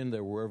 Jump in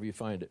there wherever you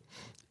find it.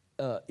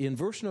 In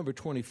verse number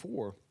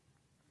 24,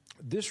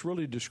 this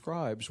really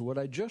describes what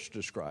I just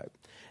described.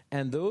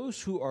 And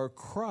those who are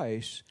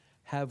Christ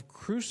have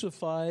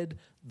crucified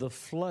the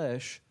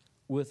flesh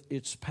with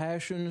its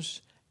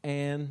passions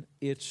and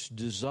its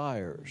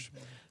desires.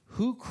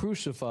 Who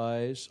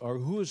crucifies, or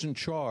who is in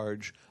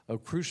charge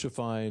of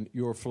crucifying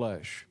your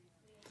flesh?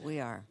 We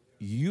are.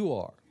 You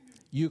are.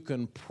 You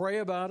can pray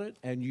about it,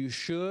 and you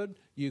should.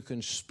 You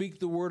can speak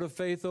the word of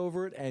faith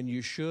over it, and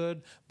you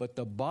should. But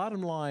the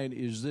bottom line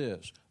is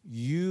this.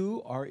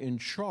 You are in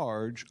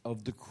charge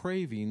of the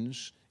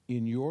cravings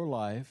in your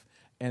life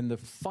and the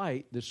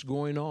fight that's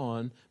going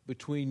on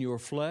between your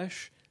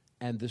flesh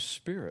and the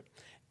Spirit.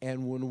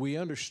 And when we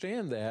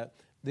understand that,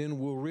 then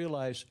we'll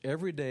realize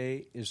every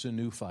day is a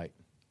new fight.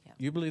 Yeah.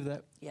 You believe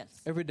that? Yes.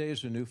 Every day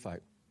is a new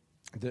fight.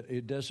 That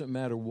it doesn't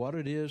matter what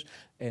it is.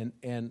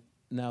 And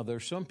now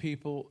there's some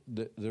people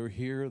that they're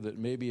here that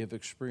maybe have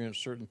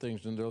experienced certain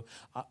things. And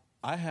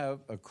I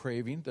have a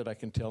craving that I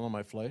can tell in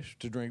my flesh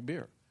to drink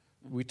beer.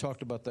 We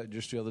talked about that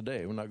just the other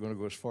day. We're not going to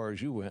go as far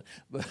as you went,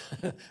 but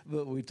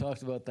we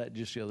talked about that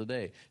just the other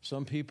day.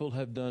 Some people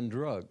have done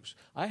drugs.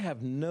 I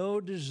have no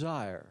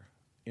desire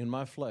in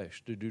my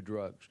flesh to do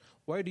drugs.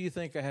 Why do you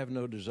think I have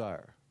no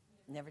desire?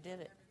 Never did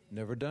it.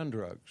 Never done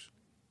drugs.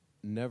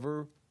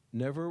 Never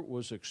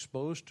was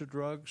exposed to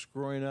drugs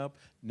growing up.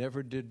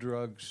 Never did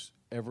drugs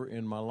ever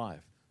in my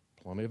life.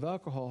 Plenty of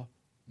alcohol,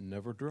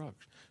 never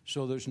drugs.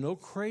 So there's no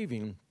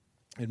craving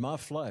in my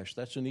flesh.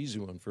 That's an easy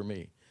one for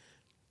me.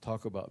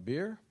 Talk about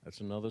beer,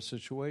 that's another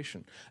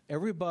situation.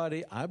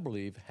 Everybody, I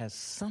believe, has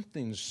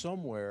something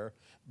somewhere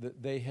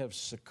that they have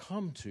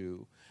succumbed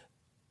to.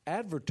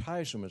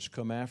 Advertisements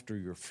come after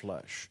your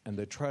flesh, and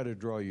they try to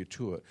draw you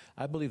to it.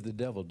 I believe the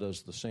devil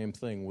does the same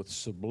thing with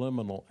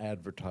subliminal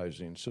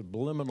advertising.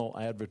 Subliminal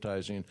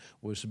advertising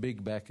was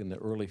big back in the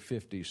early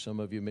 50s. Some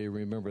of you may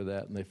remember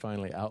that, and they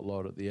finally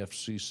outlawed it at the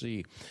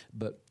FCC.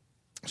 But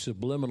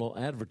subliminal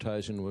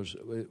advertising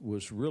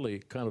was really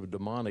kind of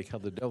demonic, how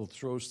the devil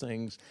throws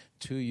things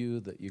to you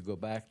that you go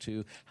back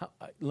to.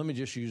 Let me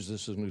just use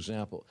this as an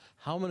example.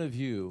 How many of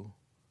you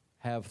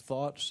have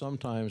thoughts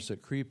sometimes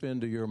that creep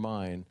into your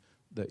mind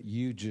that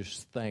you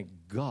just thank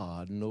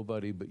God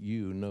nobody but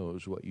you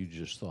knows what you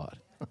just thought?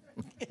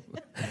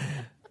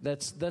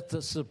 That's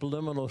the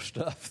subliminal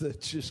stuff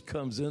that just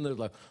comes in there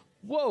like,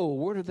 whoa,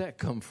 where did that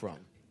come from?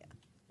 Yeah.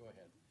 Go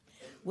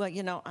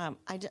ahead. Well,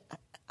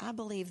 I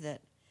believe that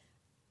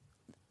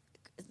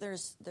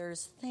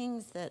there's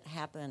things that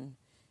happen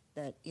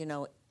that,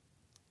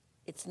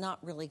 it's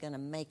not really going to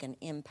make an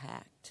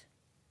impact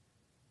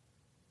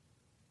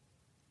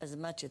as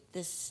much at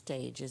this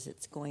stage as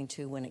it's going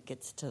to when it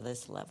gets to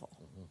this level.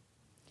 Mm-hmm.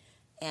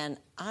 And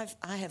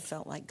I have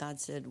felt like God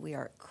said we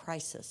are at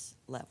crisis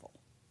level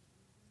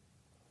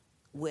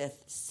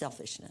with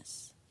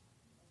selfishness.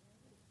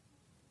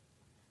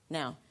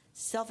 Now,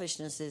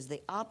 selfishness is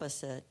the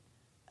opposite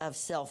of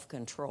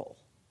self-control.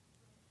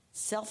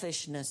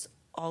 Selfishness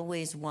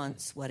always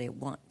wants what it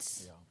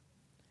wants. Yeah.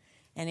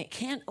 And it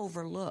can't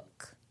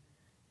overlook,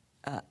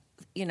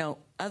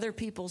 other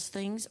people's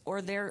things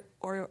or their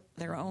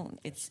own.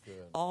 It's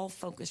all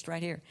focused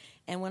right here.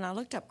 And when I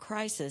looked up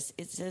crisis,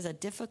 it says a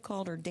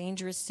difficult or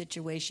dangerous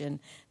situation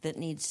that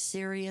needs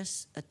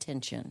serious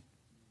attention,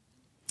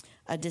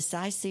 a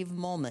decisive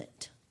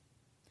moment,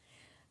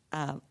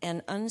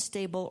 an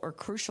unstable or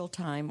crucial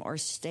time or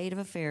state of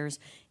affairs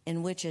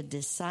in which a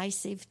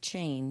decisive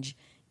change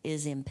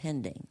is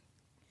impending.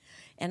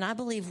 And I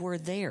believe we're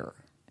there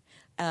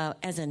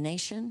as a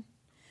nation,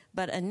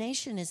 but a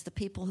nation is the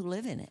people who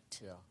live in it.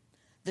 Yeah.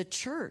 The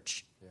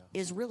church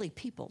is really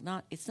people,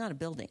 it's not a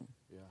building.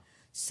 Yeah.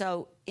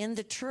 So in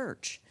the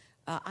church,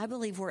 I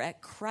believe we're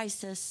at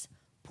crisis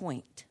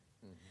point.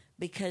 Mm-hmm.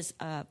 Because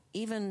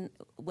even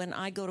when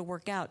I go to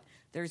work out,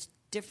 there's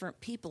different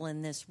people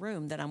in this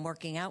room that I'm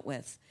working out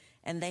with,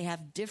 and they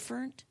have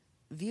different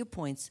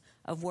viewpoints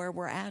of where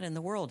we're at in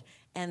the world.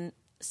 And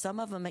some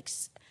of them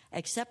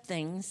accept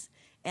things,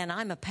 and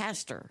I'm a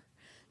pastor.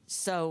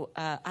 So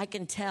I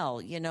can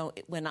tell,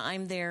 when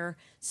I'm there,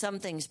 some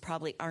things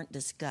probably aren't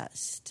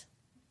discussed,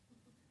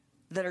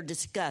 that are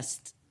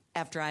discussed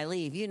after I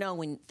leave. You know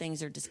when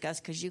things are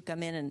discussed because you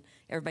come in and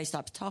everybody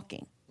stops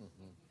talking.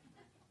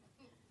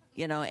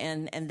 Mm-hmm.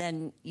 And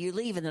then you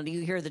leave and then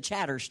you hear the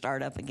chatter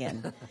start up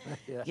again.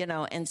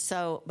 Yeah. And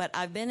so, but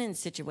I've been in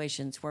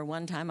situations where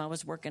one time I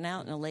was working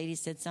out and a lady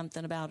said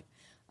something about,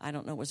 I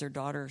don't know, it was her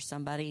daughter or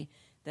somebody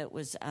that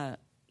was,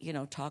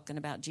 talking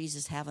about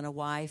Jesus having a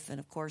wife. And,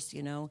 of course,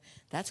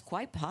 that's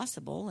quite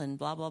possible and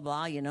blah, blah,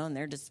 blah, and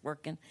they're just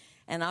working.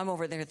 And I'm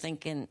over there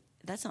thinking,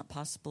 that's not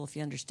possible if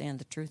you understand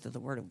the truth of the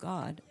Word of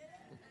God.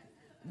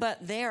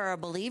 But they are a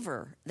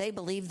believer. They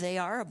believe they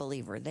are a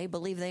believer. They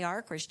believe they are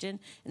a Christian,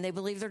 and they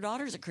believe their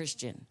daughter's a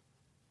Christian.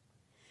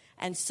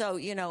 And so,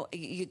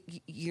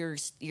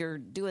 you're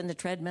doing the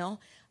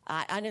treadmill.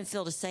 I didn't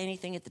feel to say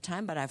anything at the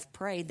time, but I've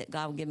prayed that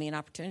God will give me an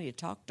opportunity to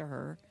talk to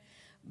her.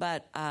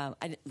 But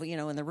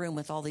in the room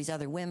with all these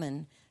other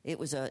women, it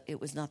was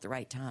not the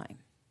right time.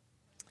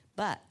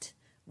 But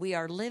we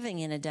are living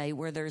in a day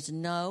where there's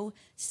no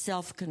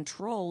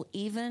self-control,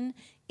 even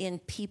in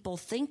people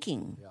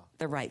thinking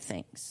the right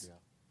things.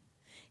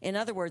 Yeah. In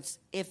other words,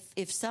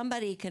 if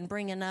somebody can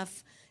bring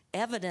enough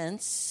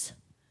evidence,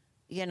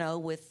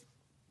 with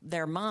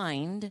their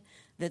mind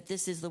that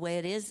this is the way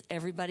it is,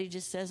 everybody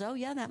just says, oh,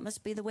 yeah, that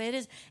must be the way it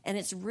is. And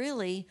it's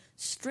really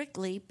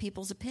strictly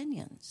people's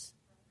opinions.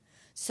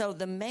 So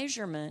the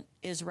measurement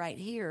is right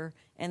here.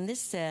 And this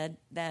said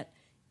that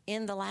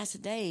in the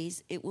last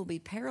days, it will be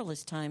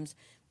perilous times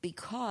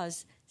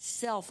because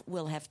self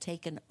will have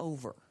taken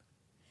over.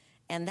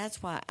 And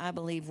that's why I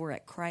believe we're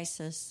at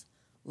crisis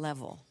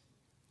level.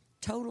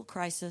 Total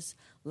crisis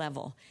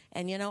level.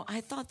 And,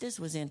 I thought this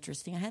was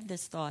interesting. I had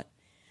this thought,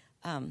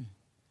 and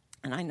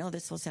I know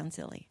this will sound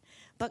silly,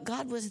 but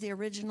God was the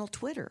original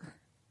Twitter.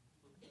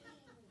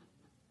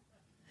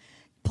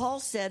 Paul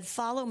said,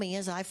 follow me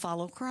as I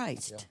follow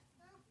Christ. Yeah.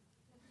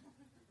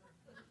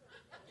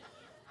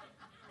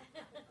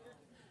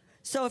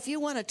 So if you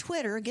want a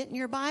Twitter, get in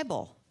your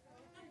Bible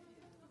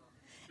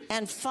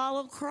and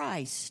follow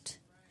Christ.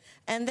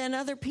 And then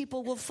other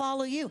people will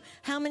follow you.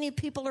 How many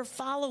people are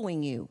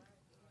following you?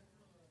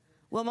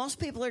 Well, most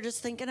people are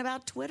just thinking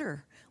about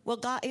Twitter. Well,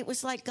 it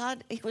was like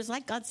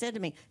God said to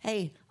me,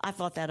 hey, I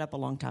thought that up a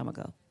long time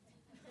ago.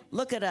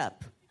 Look it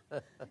up.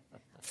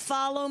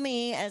 Follow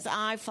me as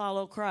I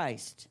follow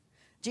Christ.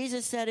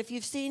 Jesus said, if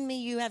you've seen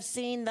me, you have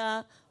seen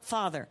the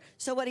Father.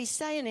 So what he's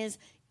saying is,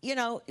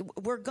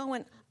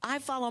 I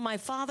follow my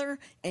Father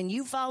and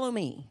you follow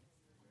me.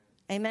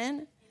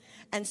 Amen?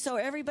 And so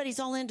everybody's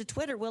all into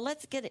Twitter. Well,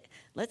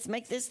 let's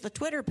make this the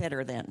Twitter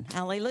pitter then.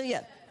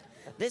 Hallelujah.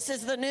 This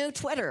is the new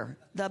Twitter,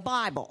 the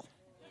Bible.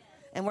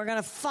 And we're going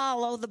to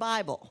follow the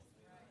Bible.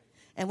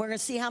 And we're going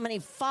to see how many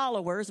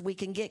followers we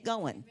can get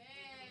going.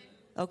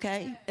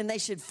 Okay? And they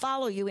should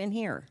follow you in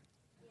here.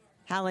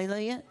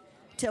 Hallelujah.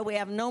 Till we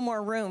have no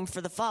more room for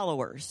the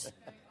followers.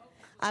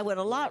 I would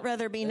a lot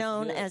rather be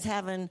known as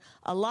having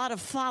a lot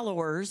of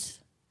followers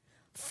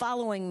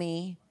following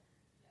me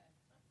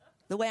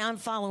the way I'm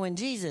following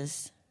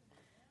Jesus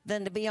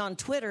than to be on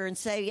Twitter and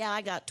say, yeah,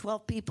 I got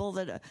 12 people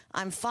that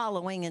I'm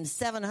following and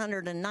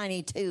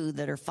 792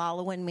 that are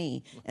following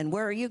me. And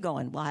where are you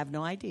going? Well, I have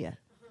no idea.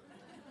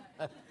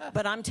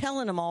 But I'm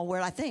telling them all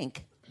where I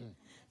think.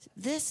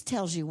 This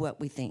tells you what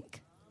we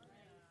think.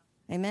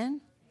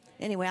 Amen?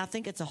 Anyway, I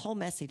think it's a whole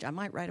message. I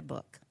might write a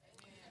book.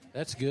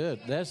 That's good.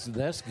 That's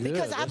good.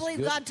 Because I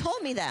believe God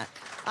told me that.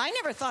 I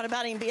never thought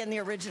about him being the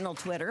original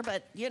Twitter,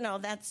 but,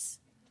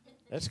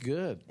 that's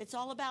good. It's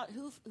all about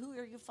who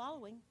are you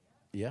following.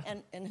 Yeah.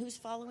 And who's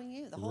following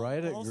you? The whole,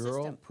 Write the it, whole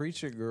girl. system.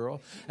 Preach it,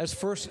 girl. That's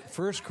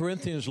First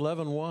Corinthians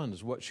 11:1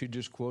 is what she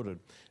just quoted.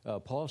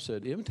 Paul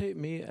said, imitate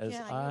me as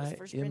I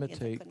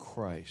imitate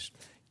Christ.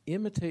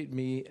 Imitate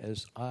me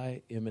as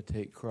I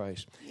imitate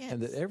Christ. Yes.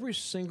 And that every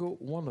single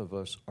one of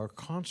us are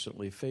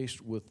constantly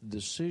faced with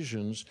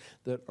decisions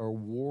that are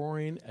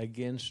warring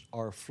against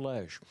our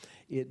flesh.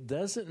 It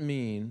doesn't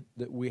mean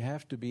that we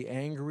have to be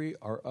angry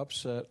or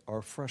upset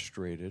or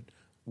frustrated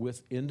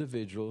with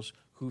individuals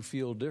who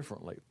feel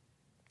differently.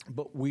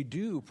 But we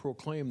do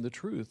proclaim the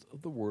truth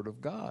of the Word of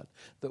God,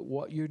 that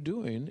what you're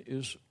doing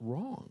is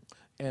wrong,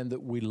 and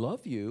that we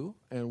love you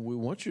and we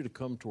want you to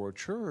come to our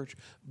church,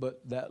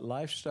 but that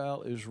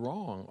lifestyle is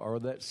wrong, or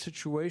that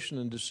situation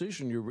and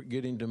decision you're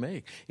getting to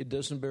make, it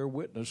doesn't bear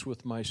witness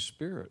with my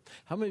spirit.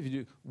 How many of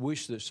you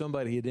wish that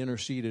somebody had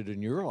interceded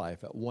in your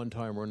life at one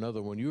time or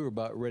another when you were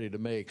about ready to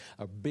make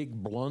a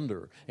big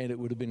blunder, and it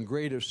would have been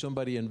great if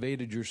somebody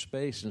invaded your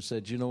space and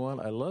said, you know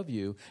what, I love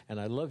you, and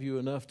I love you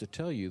enough to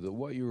tell you that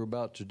what you're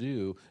about to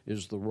do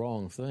is the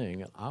wrong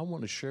thing, and I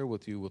want to share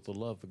with you with the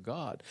love of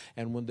God.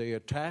 And when they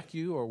attack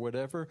you or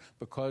whatever,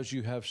 because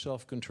you have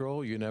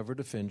self-control, you never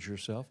defend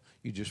yourself.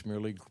 You just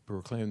merely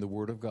proclaim the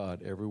Word of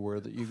God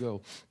everywhere that you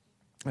go.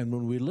 And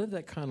when we live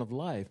that kind of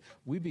life,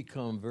 we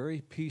become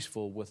very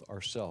peaceful with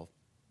ourselves,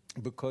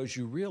 because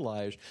you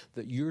realize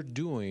that you're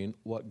doing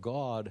what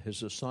God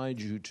has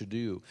assigned you to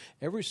do.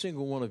 Every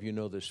single one of you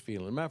know this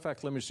feeling. Matter of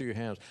fact, let me see your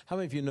hands. How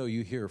many of you know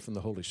you hear from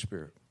the Holy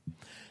Spirit?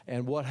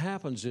 And what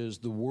happens is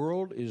the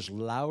world is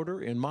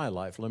louder in my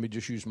life. Let me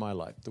just use my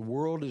life. The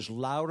world is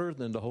louder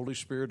than the Holy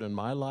Spirit in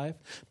my life.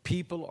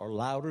 People are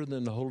louder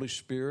than the Holy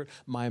Spirit.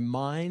 My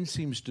mind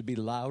seems to be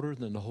louder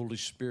than the Holy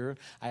Spirit.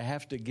 I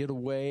have to get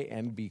away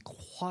and be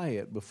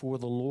quiet before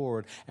the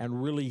Lord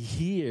and really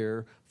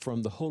hear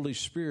from the Holy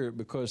Spirit,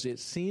 because it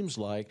seems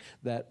like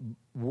that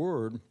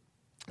word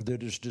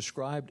that is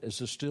described as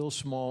a still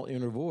small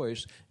inner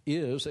voice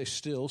is a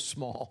still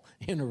small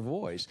inner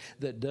voice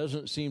that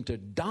doesn't seem to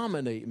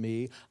dominate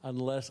me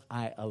unless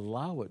I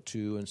allow it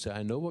to and say,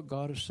 I know what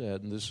God has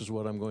said, and this is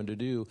what I'm going to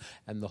do.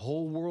 And the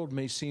whole world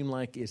may seem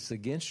like it's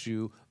against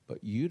you,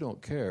 but you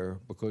don't care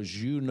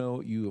because you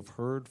know you have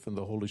heard from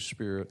the Holy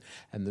Spirit,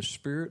 and the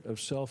spirit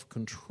of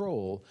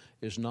self-control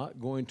is not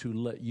going to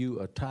let you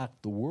attack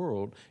the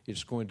world.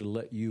 It's going to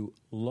let you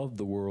love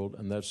the world,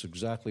 and that's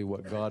exactly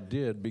what God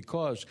did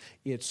because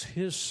it's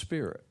His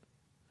Spirit.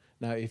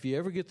 Now, if you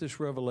ever get this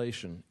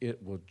revelation,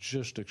 it will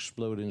just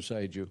explode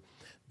inside you.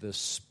 The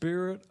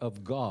Spirit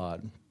of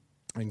God,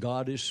 and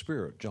God is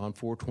Spirit, John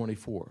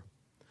 4:24.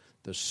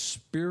 The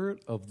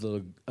Spirit of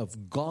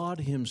God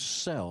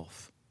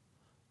Himself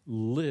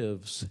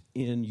lives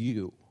in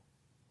you.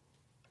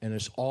 And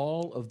it's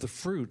all of the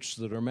fruits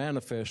that are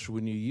manifest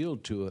when you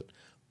yield to it.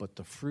 But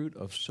the fruit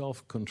of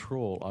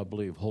self-control, I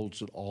believe,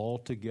 holds it all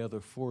together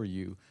for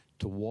you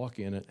to walk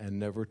in it and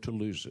never to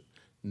lose it.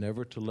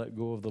 Never to let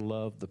go of the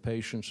love, the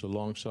patience, the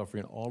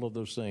long-suffering, all of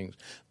those things,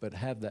 but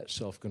have that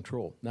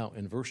self-control. Now,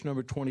 in verse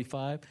number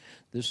 25,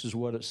 this is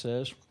what it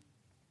says.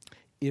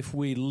 If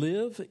we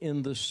live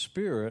in the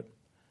Spirit,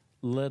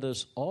 let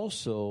us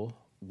also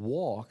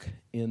walk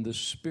in the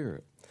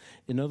Spirit.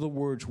 In other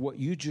words, what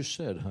you just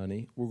said,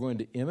 honey, we're going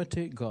to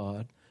imitate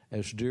God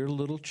as dear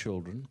little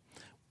children.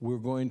 We're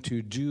going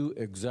to do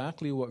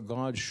exactly what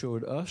God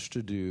showed us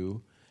to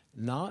do,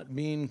 not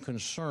being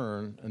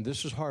concerned, and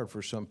this is hard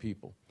for some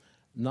people,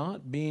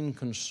 not being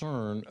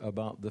concerned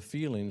about the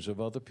feelings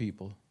of other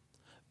people,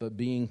 but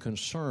being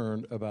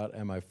concerned about,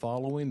 am I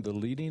following the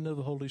leading of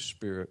the Holy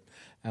Spirit?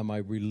 Am I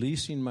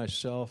releasing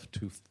myself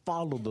to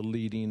follow the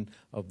leading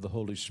of the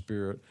Holy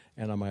Spirit?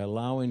 And am I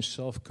allowing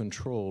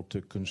self-control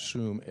to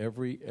consume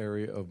every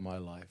area of my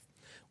life?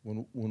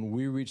 When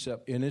we reach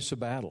that, and it's a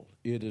battle.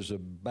 It is a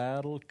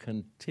battle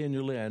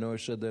continually. I know I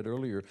said that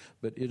earlier,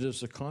 but it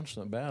is a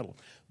constant battle.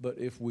 But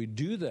if we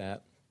do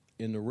that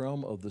in the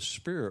realm of the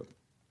Spirit,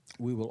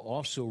 we will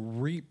also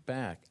reap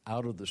back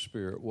out of the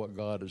Spirit what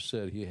God has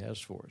said He has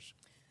for us.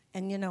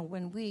 And,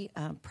 when we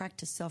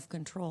practice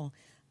self-control,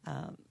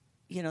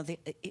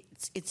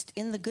 it's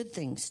in the good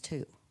things,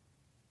 too.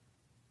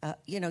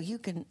 You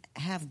can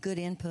have good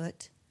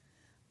input,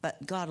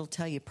 but God will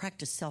tell you,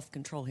 practice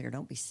self-control here.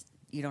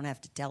 You don't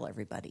have to tell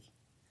everybody.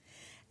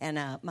 And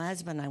my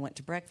husband and I went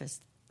to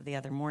breakfast the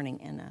other morning,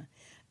 and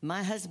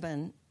my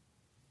husband,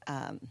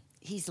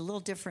 he's a little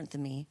different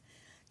than me.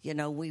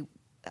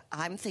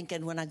 I'm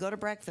thinking when I go to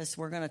breakfast,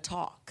 we're going to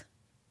talk.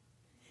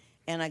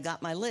 And I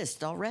got my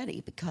list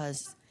already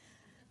because,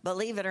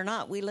 believe it or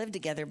not, we live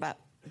together, but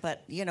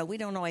we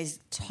don't always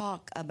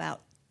talk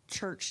about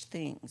church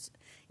things.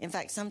 In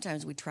fact,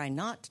 sometimes we try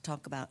not to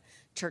talk about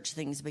church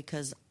things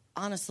because,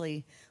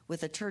 honestly,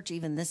 with a church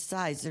even this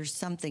size, there's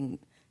something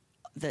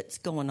that's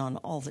going on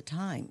all the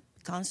time,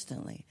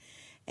 constantly.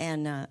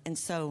 And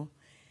so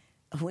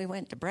we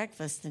went to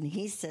breakfast, and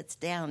he sits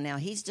down. Now,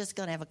 he's just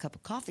going to have a cup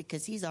of coffee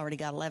because he's already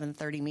got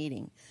 11:30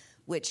 meeting,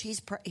 which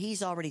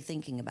he's already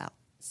thinking about,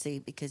 see,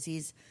 because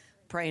he's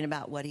praying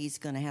about what he's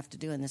going to have to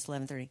do in this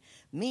 11:30.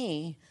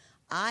 Me,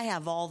 I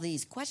have all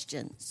these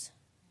questions.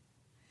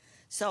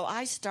 So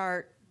I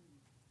start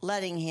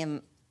letting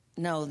him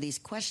know these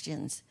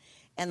questions.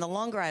 And the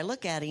longer I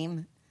look at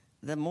him,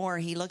 the more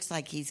he looks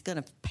like he's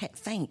going to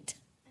faint.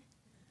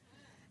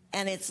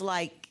 And it's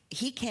like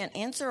he can't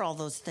answer all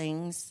those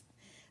things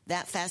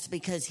that fast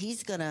because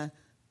he's going to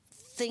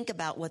think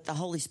about what the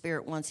Holy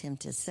Spirit wants him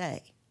to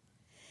say.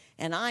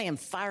 And I am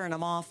firing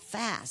him off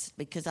fast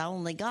because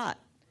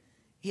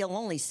he'll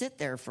only sit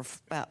there for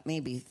about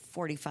maybe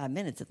 45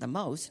 minutes at the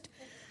most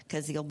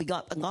because he'll be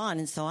gone.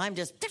 And so I'm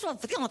just,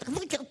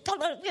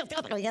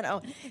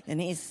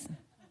 and he's...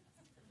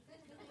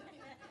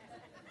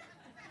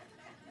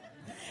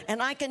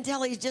 And I can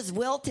tell he's just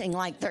wilting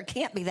like there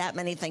can't be that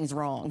many things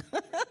wrong.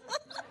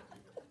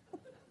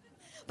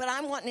 But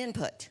I'm wanting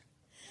input.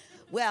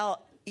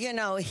 Well,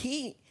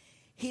 he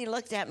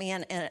looked at me,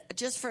 and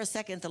just for a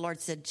second, the Lord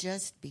said,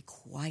 just be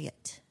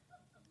quiet.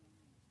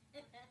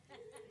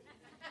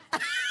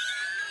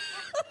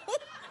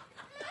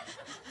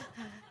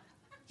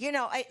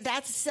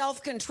 That's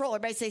self-control.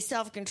 Everybody say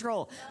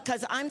self-control.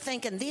 Because I'm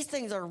thinking these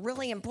things are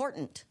really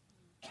important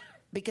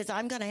because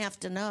I'm going to have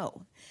to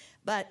know.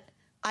 But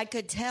I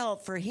could tell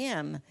for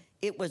him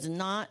it was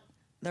not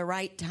the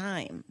right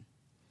time.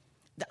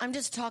 I'm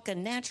just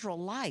talking natural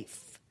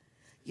life.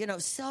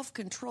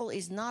 Self-control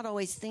is not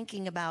always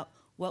thinking about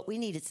what we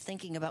need. It's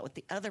thinking about what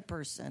the other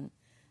person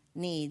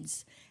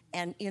needs.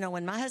 And,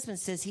 when my husband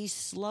says he's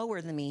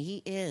slower than me,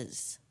 he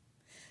is.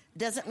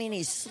 Doesn't mean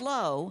he's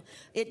slow.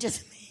 It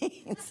just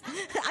means,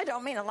 I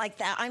don't mean it like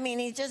that. I mean,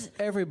 he just...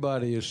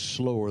 Everybody is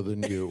slower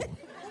than you.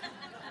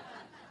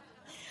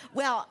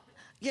 Well...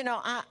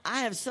 I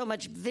have so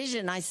much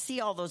vision. I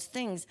see all those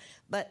things.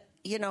 But,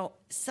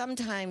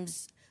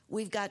 sometimes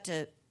we've got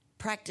to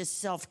practice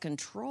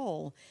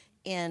self-control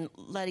in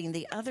letting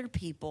the other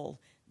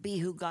people be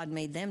who God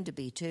made them to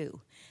be,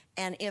 too.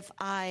 And if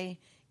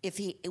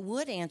he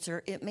would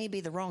answer, it may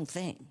be the wrong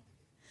thing.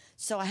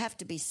 So I have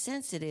to be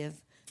sensitive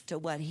to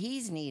what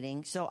he's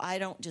needing so I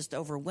don't just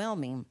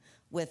overwhelm him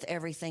with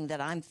everything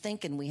that I'm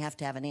thinking we have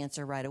to have an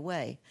answer right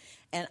away.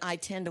 And I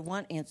tend to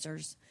want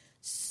answers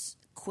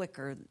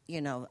quicker.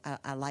 You know,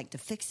 I like to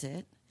fix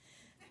it.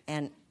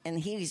 And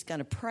he's going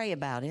to pray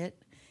about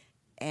it,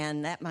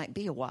 and that might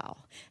be a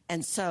while.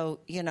 And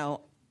so, you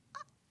know,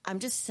 I'm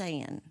just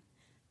saying,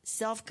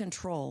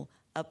 self-control,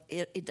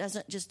 it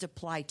doesn't just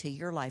apply to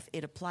your life.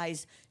 It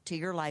applies to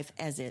your life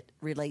as it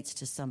relates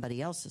to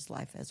somebody else's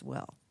life as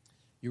well.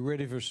 You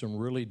ready for some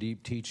really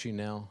deep teaching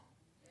now?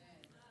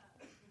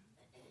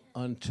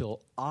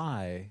 Until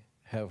I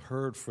have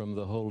heard from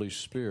the Holy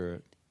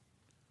Spirit,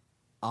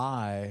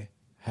 I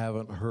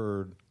haven't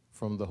heard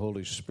from the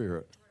Holy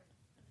Spirit.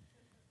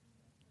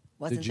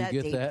 Wasn't Did you that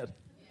get deep? that?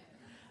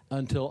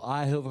 Until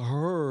I have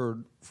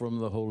heard from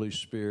the Holy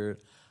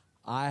Spirit,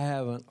 I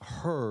haven't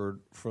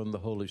heard from the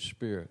Holy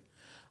Spirit.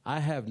 I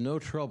have no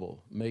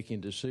trouble making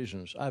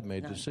decisions. I've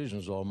made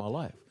decisions all my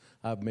life.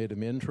 I've made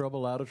them in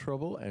trouble, out of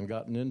trouble, and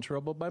gotten in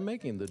trouble by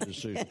making the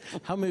decision.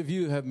 How many of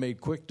you have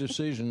made quick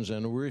decisions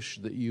and wish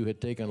that you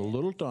had taken a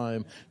little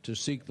time to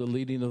seek the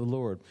leading of the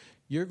Lord?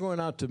 You're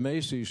going out to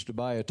Macy's to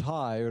buy a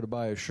tie or to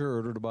buy a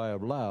shirt or to buy a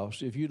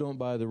blouse. If you don't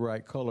buy the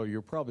right color,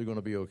 you're probably going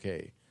to be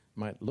okay.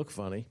 Might look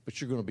funny, but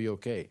you're going to be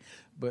okay.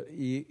 But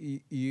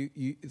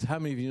how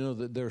many of you know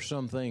that there are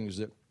some things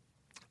that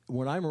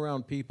when I'm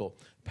around people,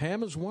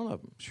 Pam is one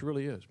of them. She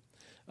really is.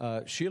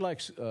 She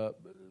likes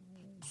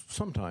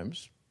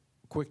sometimes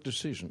quick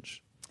decisions.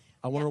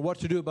 I want to know what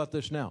to do about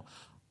this now.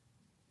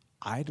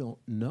 I don't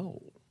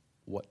know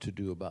what to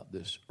do about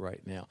this right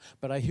now.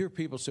 But I hear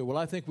people say, well,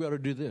 I think we ought to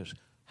do this.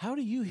 How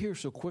do you hear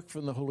so quick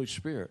from the Holy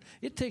Spirit?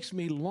 It takes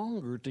me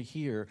longer to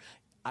hear.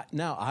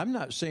 Now, I'm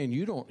not saying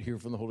you don't hear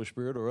from the Holy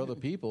Spirit or other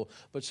people,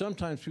 but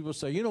sometimes people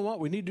say, you know what,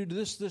 we need to do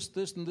this, this,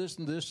 this, and this,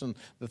 and this, and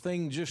the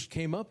thing just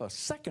came up a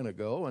second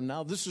ago, and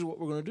now this is what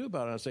we're going to do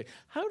about it. And I say,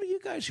 how do you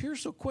guys hear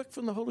so quick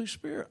from the Holy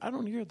Spirit? I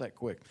don't hear that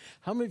quick.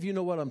 How many of you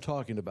know what I'm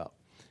talking about?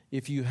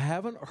 If you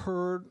haven't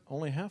heard,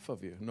 only half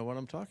of you know what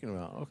I'm talking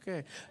about.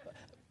 Okay.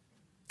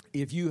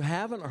 If you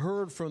haven't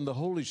heard from the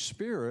Holy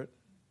Spirit,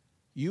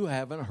 you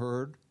haven't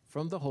heard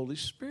from the Holy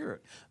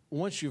Spirit.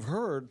 Once you've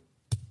heard,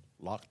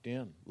 locked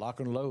in, lock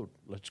and load.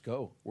 Let's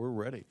go. We're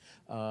ready.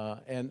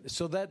 And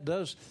so that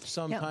does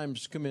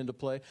sometimes come into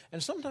play.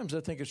 And sometimes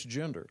I think it's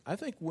gender. I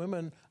think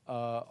women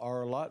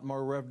are a lot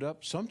more revved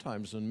up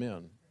sometimes than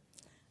men.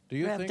 Do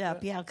you think Revved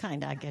up, that? yeah,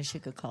 kind of. I guess you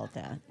could call it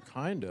that.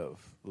 Kind of.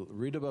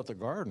 Read about the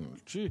garden.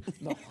 Gee,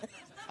 no.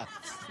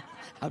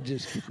 I'm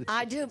just kidding.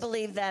 I do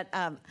believe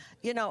that,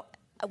 you know,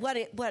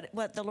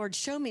 what the Lord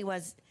showed me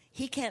was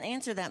he can't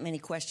answer that many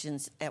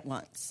questions at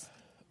once.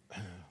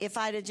 If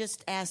I'd have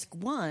just asked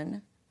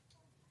one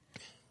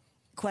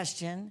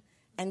question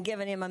and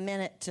given him a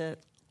minute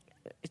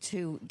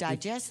to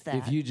digest that.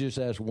 If you just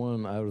asked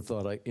one, I would have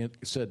thought I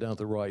sat down at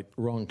the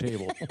wrong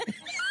table.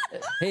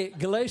 Hey,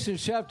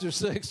 Galatians chapter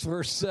 6,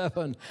 verse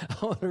 7.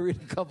 I want to read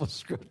a couple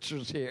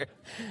scriptures here.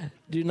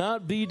 Do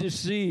not be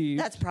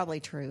deceived. That's probably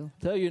true.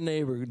 Tell your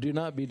neighbor, do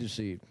not be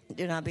deceived.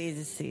 Do not be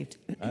deceived.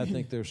 I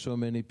think there's so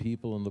many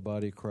people in the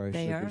body of Christ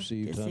They that are are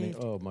deceived, honey.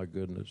 deceived. Oh, my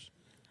goodness.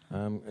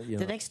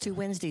 The next 2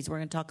 Wednesdays, we're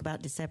going to talk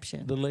about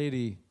deception. The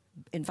lady.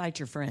 Invite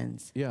your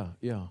friends. Yeah.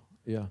 Yeah.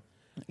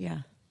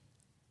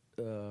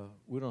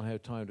 We don't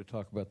have time to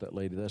talk about that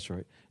lady. That's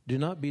right. Do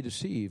not be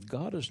deceived.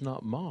 God is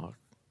not mocked.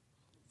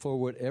 For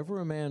whatever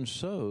a man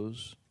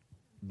sows,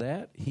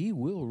 that he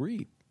will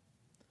reap.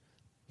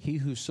 He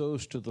who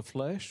sows to the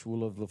flesh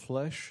will of the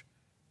flesh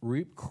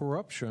reap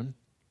corruption.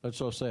 Let's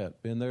all say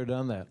it. Been there,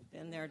 done that.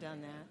 Been there,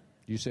 done that.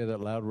 You say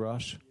that loud,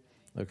 Ross?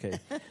 Okay.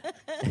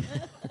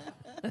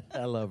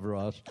 I love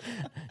Ross.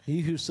 He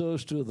who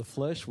sows to the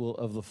flesh will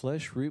of the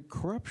flesh reap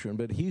corruption,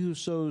 but he who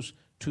sows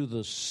to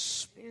the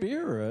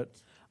Spirit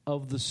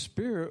of the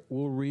Spirit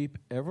will reap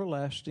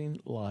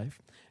everlasting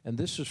life. And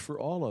this is for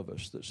all of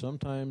us, that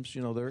sometimes,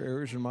 you know, there are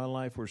areas in my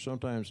life where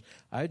sometimes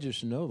I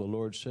just know the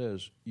Lord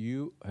says,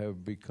 you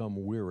have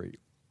become weary.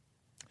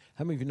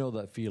 How many of you know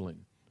that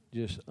feeling?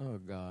 Just, oh,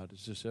 God,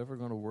 is this ever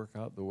going to work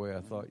out the way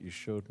I thought you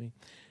showed me?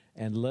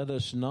 And let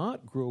us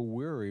not grow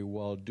weary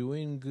while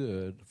doing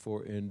good,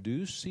 for in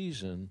due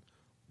season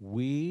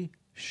we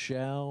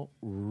shall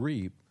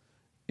reap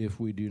if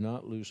we do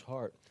not lose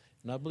heart.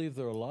 And I believe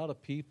there are a lot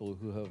of people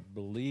who have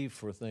believed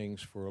for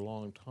things for a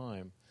long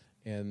time,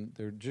 and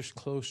they're just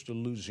close to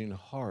losing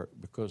heart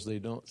because they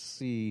don't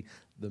see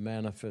the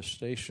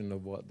manifestation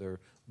of what they're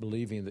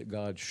believing that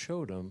God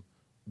showed them,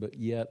 but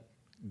yet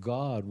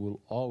God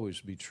will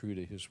always be true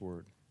to his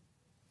word.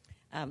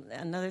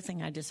 Another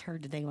thing I just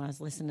heard today when I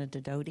was listening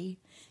to Dodie,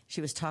 she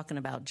was talking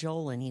about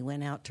Joel, and he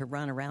went out to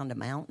run around a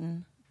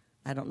mountain.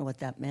 I don't know what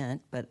that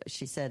meant, but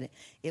she said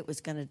it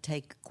was going to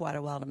take quite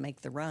a while to make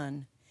the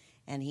run.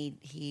 And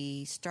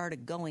he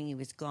started going. He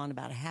was gone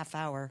about a half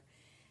hour,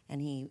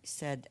 and he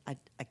said,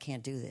 I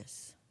can't do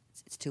this.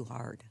 It's too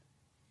hard.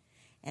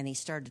 And he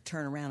started to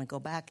turn around and go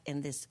back,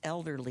 and this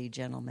elderly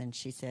gentleman,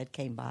 she said,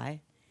 came by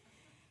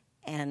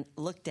and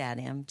looked at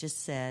him,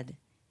 just said,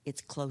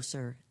 it's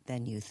closer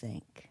than you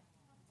think.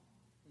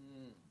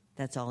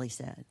 That's all he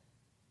said.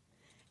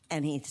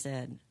 And he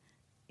said,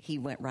 he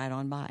went right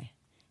on by.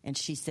 And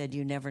she said,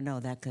 you never know,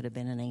 that could have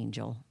been an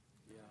angel.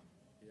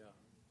 Yeah.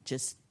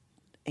 Just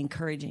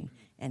encouraging.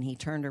 And he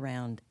turned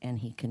around and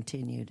he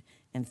continued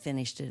and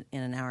finished it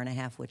in an hour and a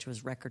half, which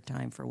was record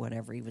time for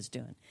whatever he was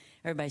doing.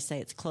 Everybody say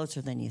it's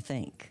closer than you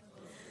think.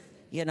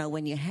 You know,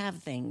 when you have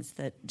things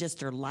that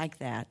just are like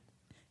that,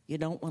 you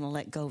don't want to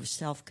let go of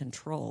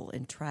self-control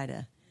and try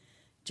to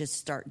just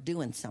start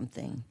doing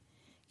something.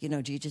 You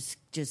know, you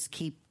just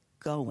keep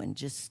going,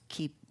 just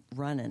keep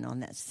running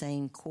on that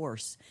same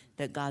course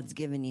that God's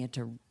given you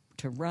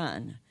to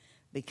run,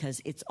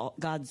 because it's all,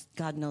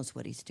 God knows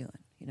what he's doing.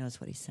 He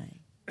knows what he's saying.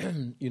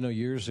 You know,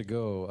 years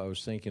ago, I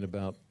was thinking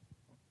about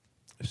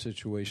a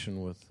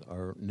situation with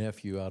our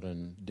nephew out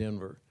in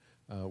Denver.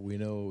 We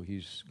know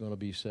he's going to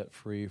be set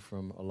free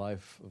from a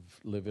life of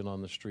living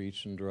on the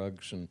streets and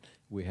drugs, and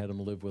we had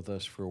him live with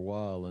us for a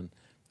while. And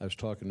I was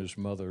talking to his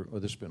mother. Well,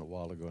 this has been a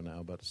while ago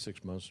now, about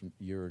 6 months,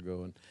 a year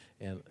ago,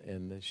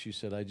 and she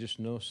said, "I just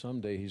know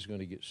someday he's going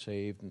to get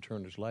saved and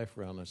turn his life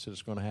around." I said,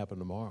 "It's going to happen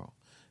tomorrow."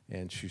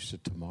 And she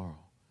said, "Tomorrow?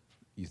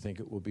 You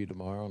think it will be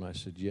tomorrow?" And I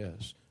said,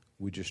 "Yes.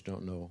 We just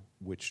don't know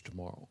which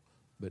tomorrow,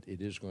 but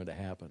it is going to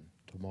happen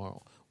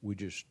tomorrow. We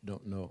just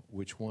don't know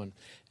which one."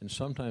 And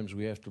sometimes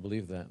we have to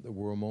believe that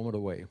we're a moment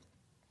away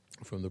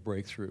from the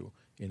breakthrough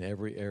in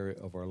every area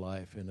of our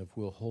life. And if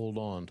we'll hold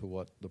on to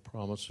what the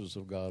promises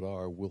of God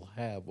are, we'll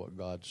have what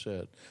God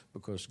said,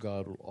 because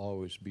God will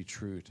always be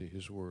true to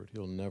his word.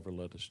 He'll never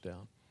let us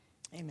down.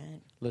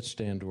 Amen. Let's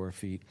stand to our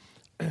feet.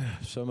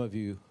 Some of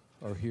you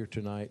are here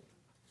tonight.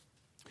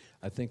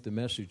 I think the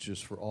message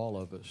is for all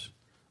of us.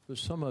 But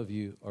some of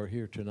you are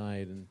here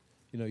tonight, and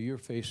you know, you're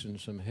facing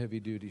some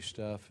heavy-duty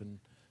stuff, and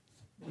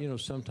you know,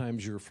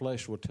 sometimes your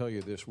flesh will tell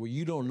you this. Well,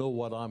 you don't know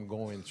what I'm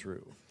going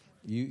through.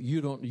 You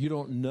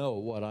don't know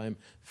what I'm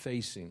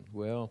facing.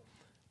 Well,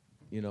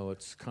 you know,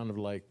 it's kind of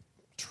like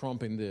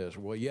trumping this.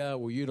 Well,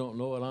 you don't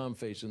know what I'm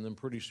facing. Then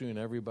pretty soon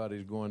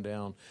everybody's going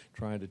down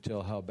trying to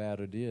tell how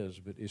bad it is.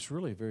 But it's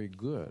really very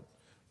good,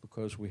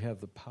 because we have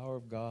the power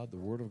of God, the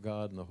Word of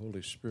God, and the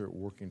Holy Spirit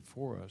working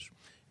for us,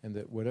 and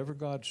that whatever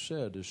God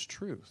said is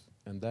truth,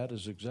 and that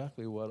is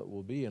exactly what it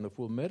will be. And if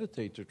we'll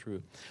meditate the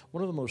truth,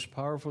 one of the most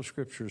powerful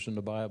scriptures in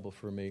the Bible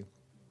for me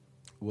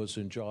was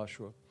in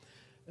Joshua.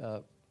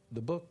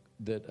 The book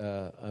that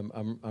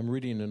I'm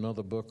reading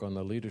another book on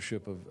the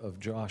leadership of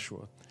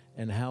Joshua,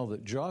 and how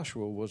that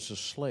Joshua was a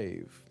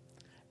slave,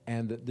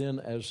 and that then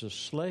as a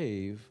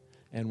slave,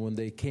 and when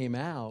they came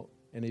out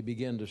and he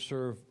began to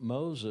serve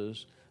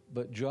Moses,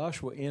 but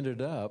Joshua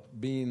ended up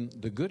being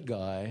the good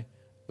guy,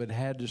 but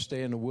had to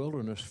stay in the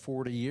wilderness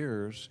 40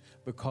 years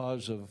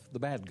because of the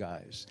bad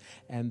guys,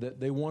 and that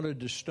they wanted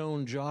to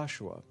stone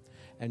Joshua.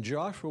 And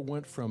Joshua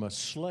went from a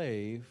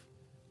slave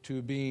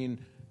to being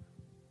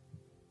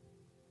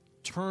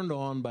turned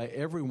on by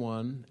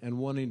everyone and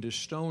wanting to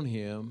stone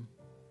him,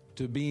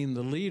 to being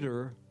the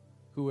leader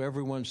who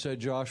everyone said,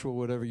 "Joshua,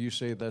 whatever you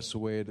say, that's the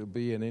way it'll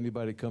be, and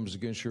anybody comes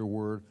against your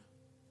word,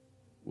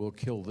 we'll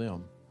kill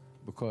them,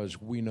 because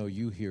we know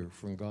you hear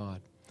from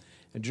God."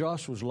 And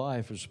Joshua's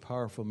life is a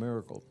powerful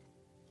miracle.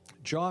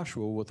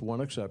 Joshua, with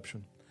one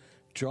exception,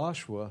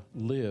 Joshua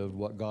lived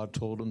what God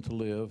told him to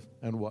live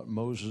and what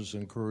Moses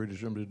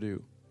encouraged him to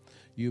do.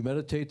 You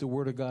meditate the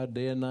word of God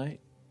day and night,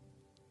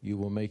 you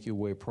will make your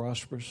way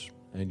prosperous,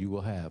 and you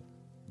will have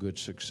good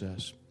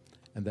success.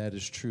 And that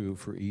is true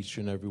for each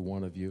and every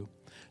one of you.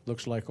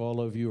 Looks like all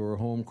of you are a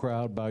home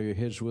crowd. Bow your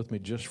heads with me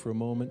just for a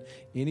moment.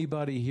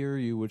 Anybody here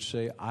you would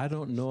say, "I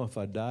don't know if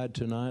I died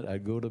tonight,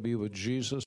 I'd go to be with Jesus"?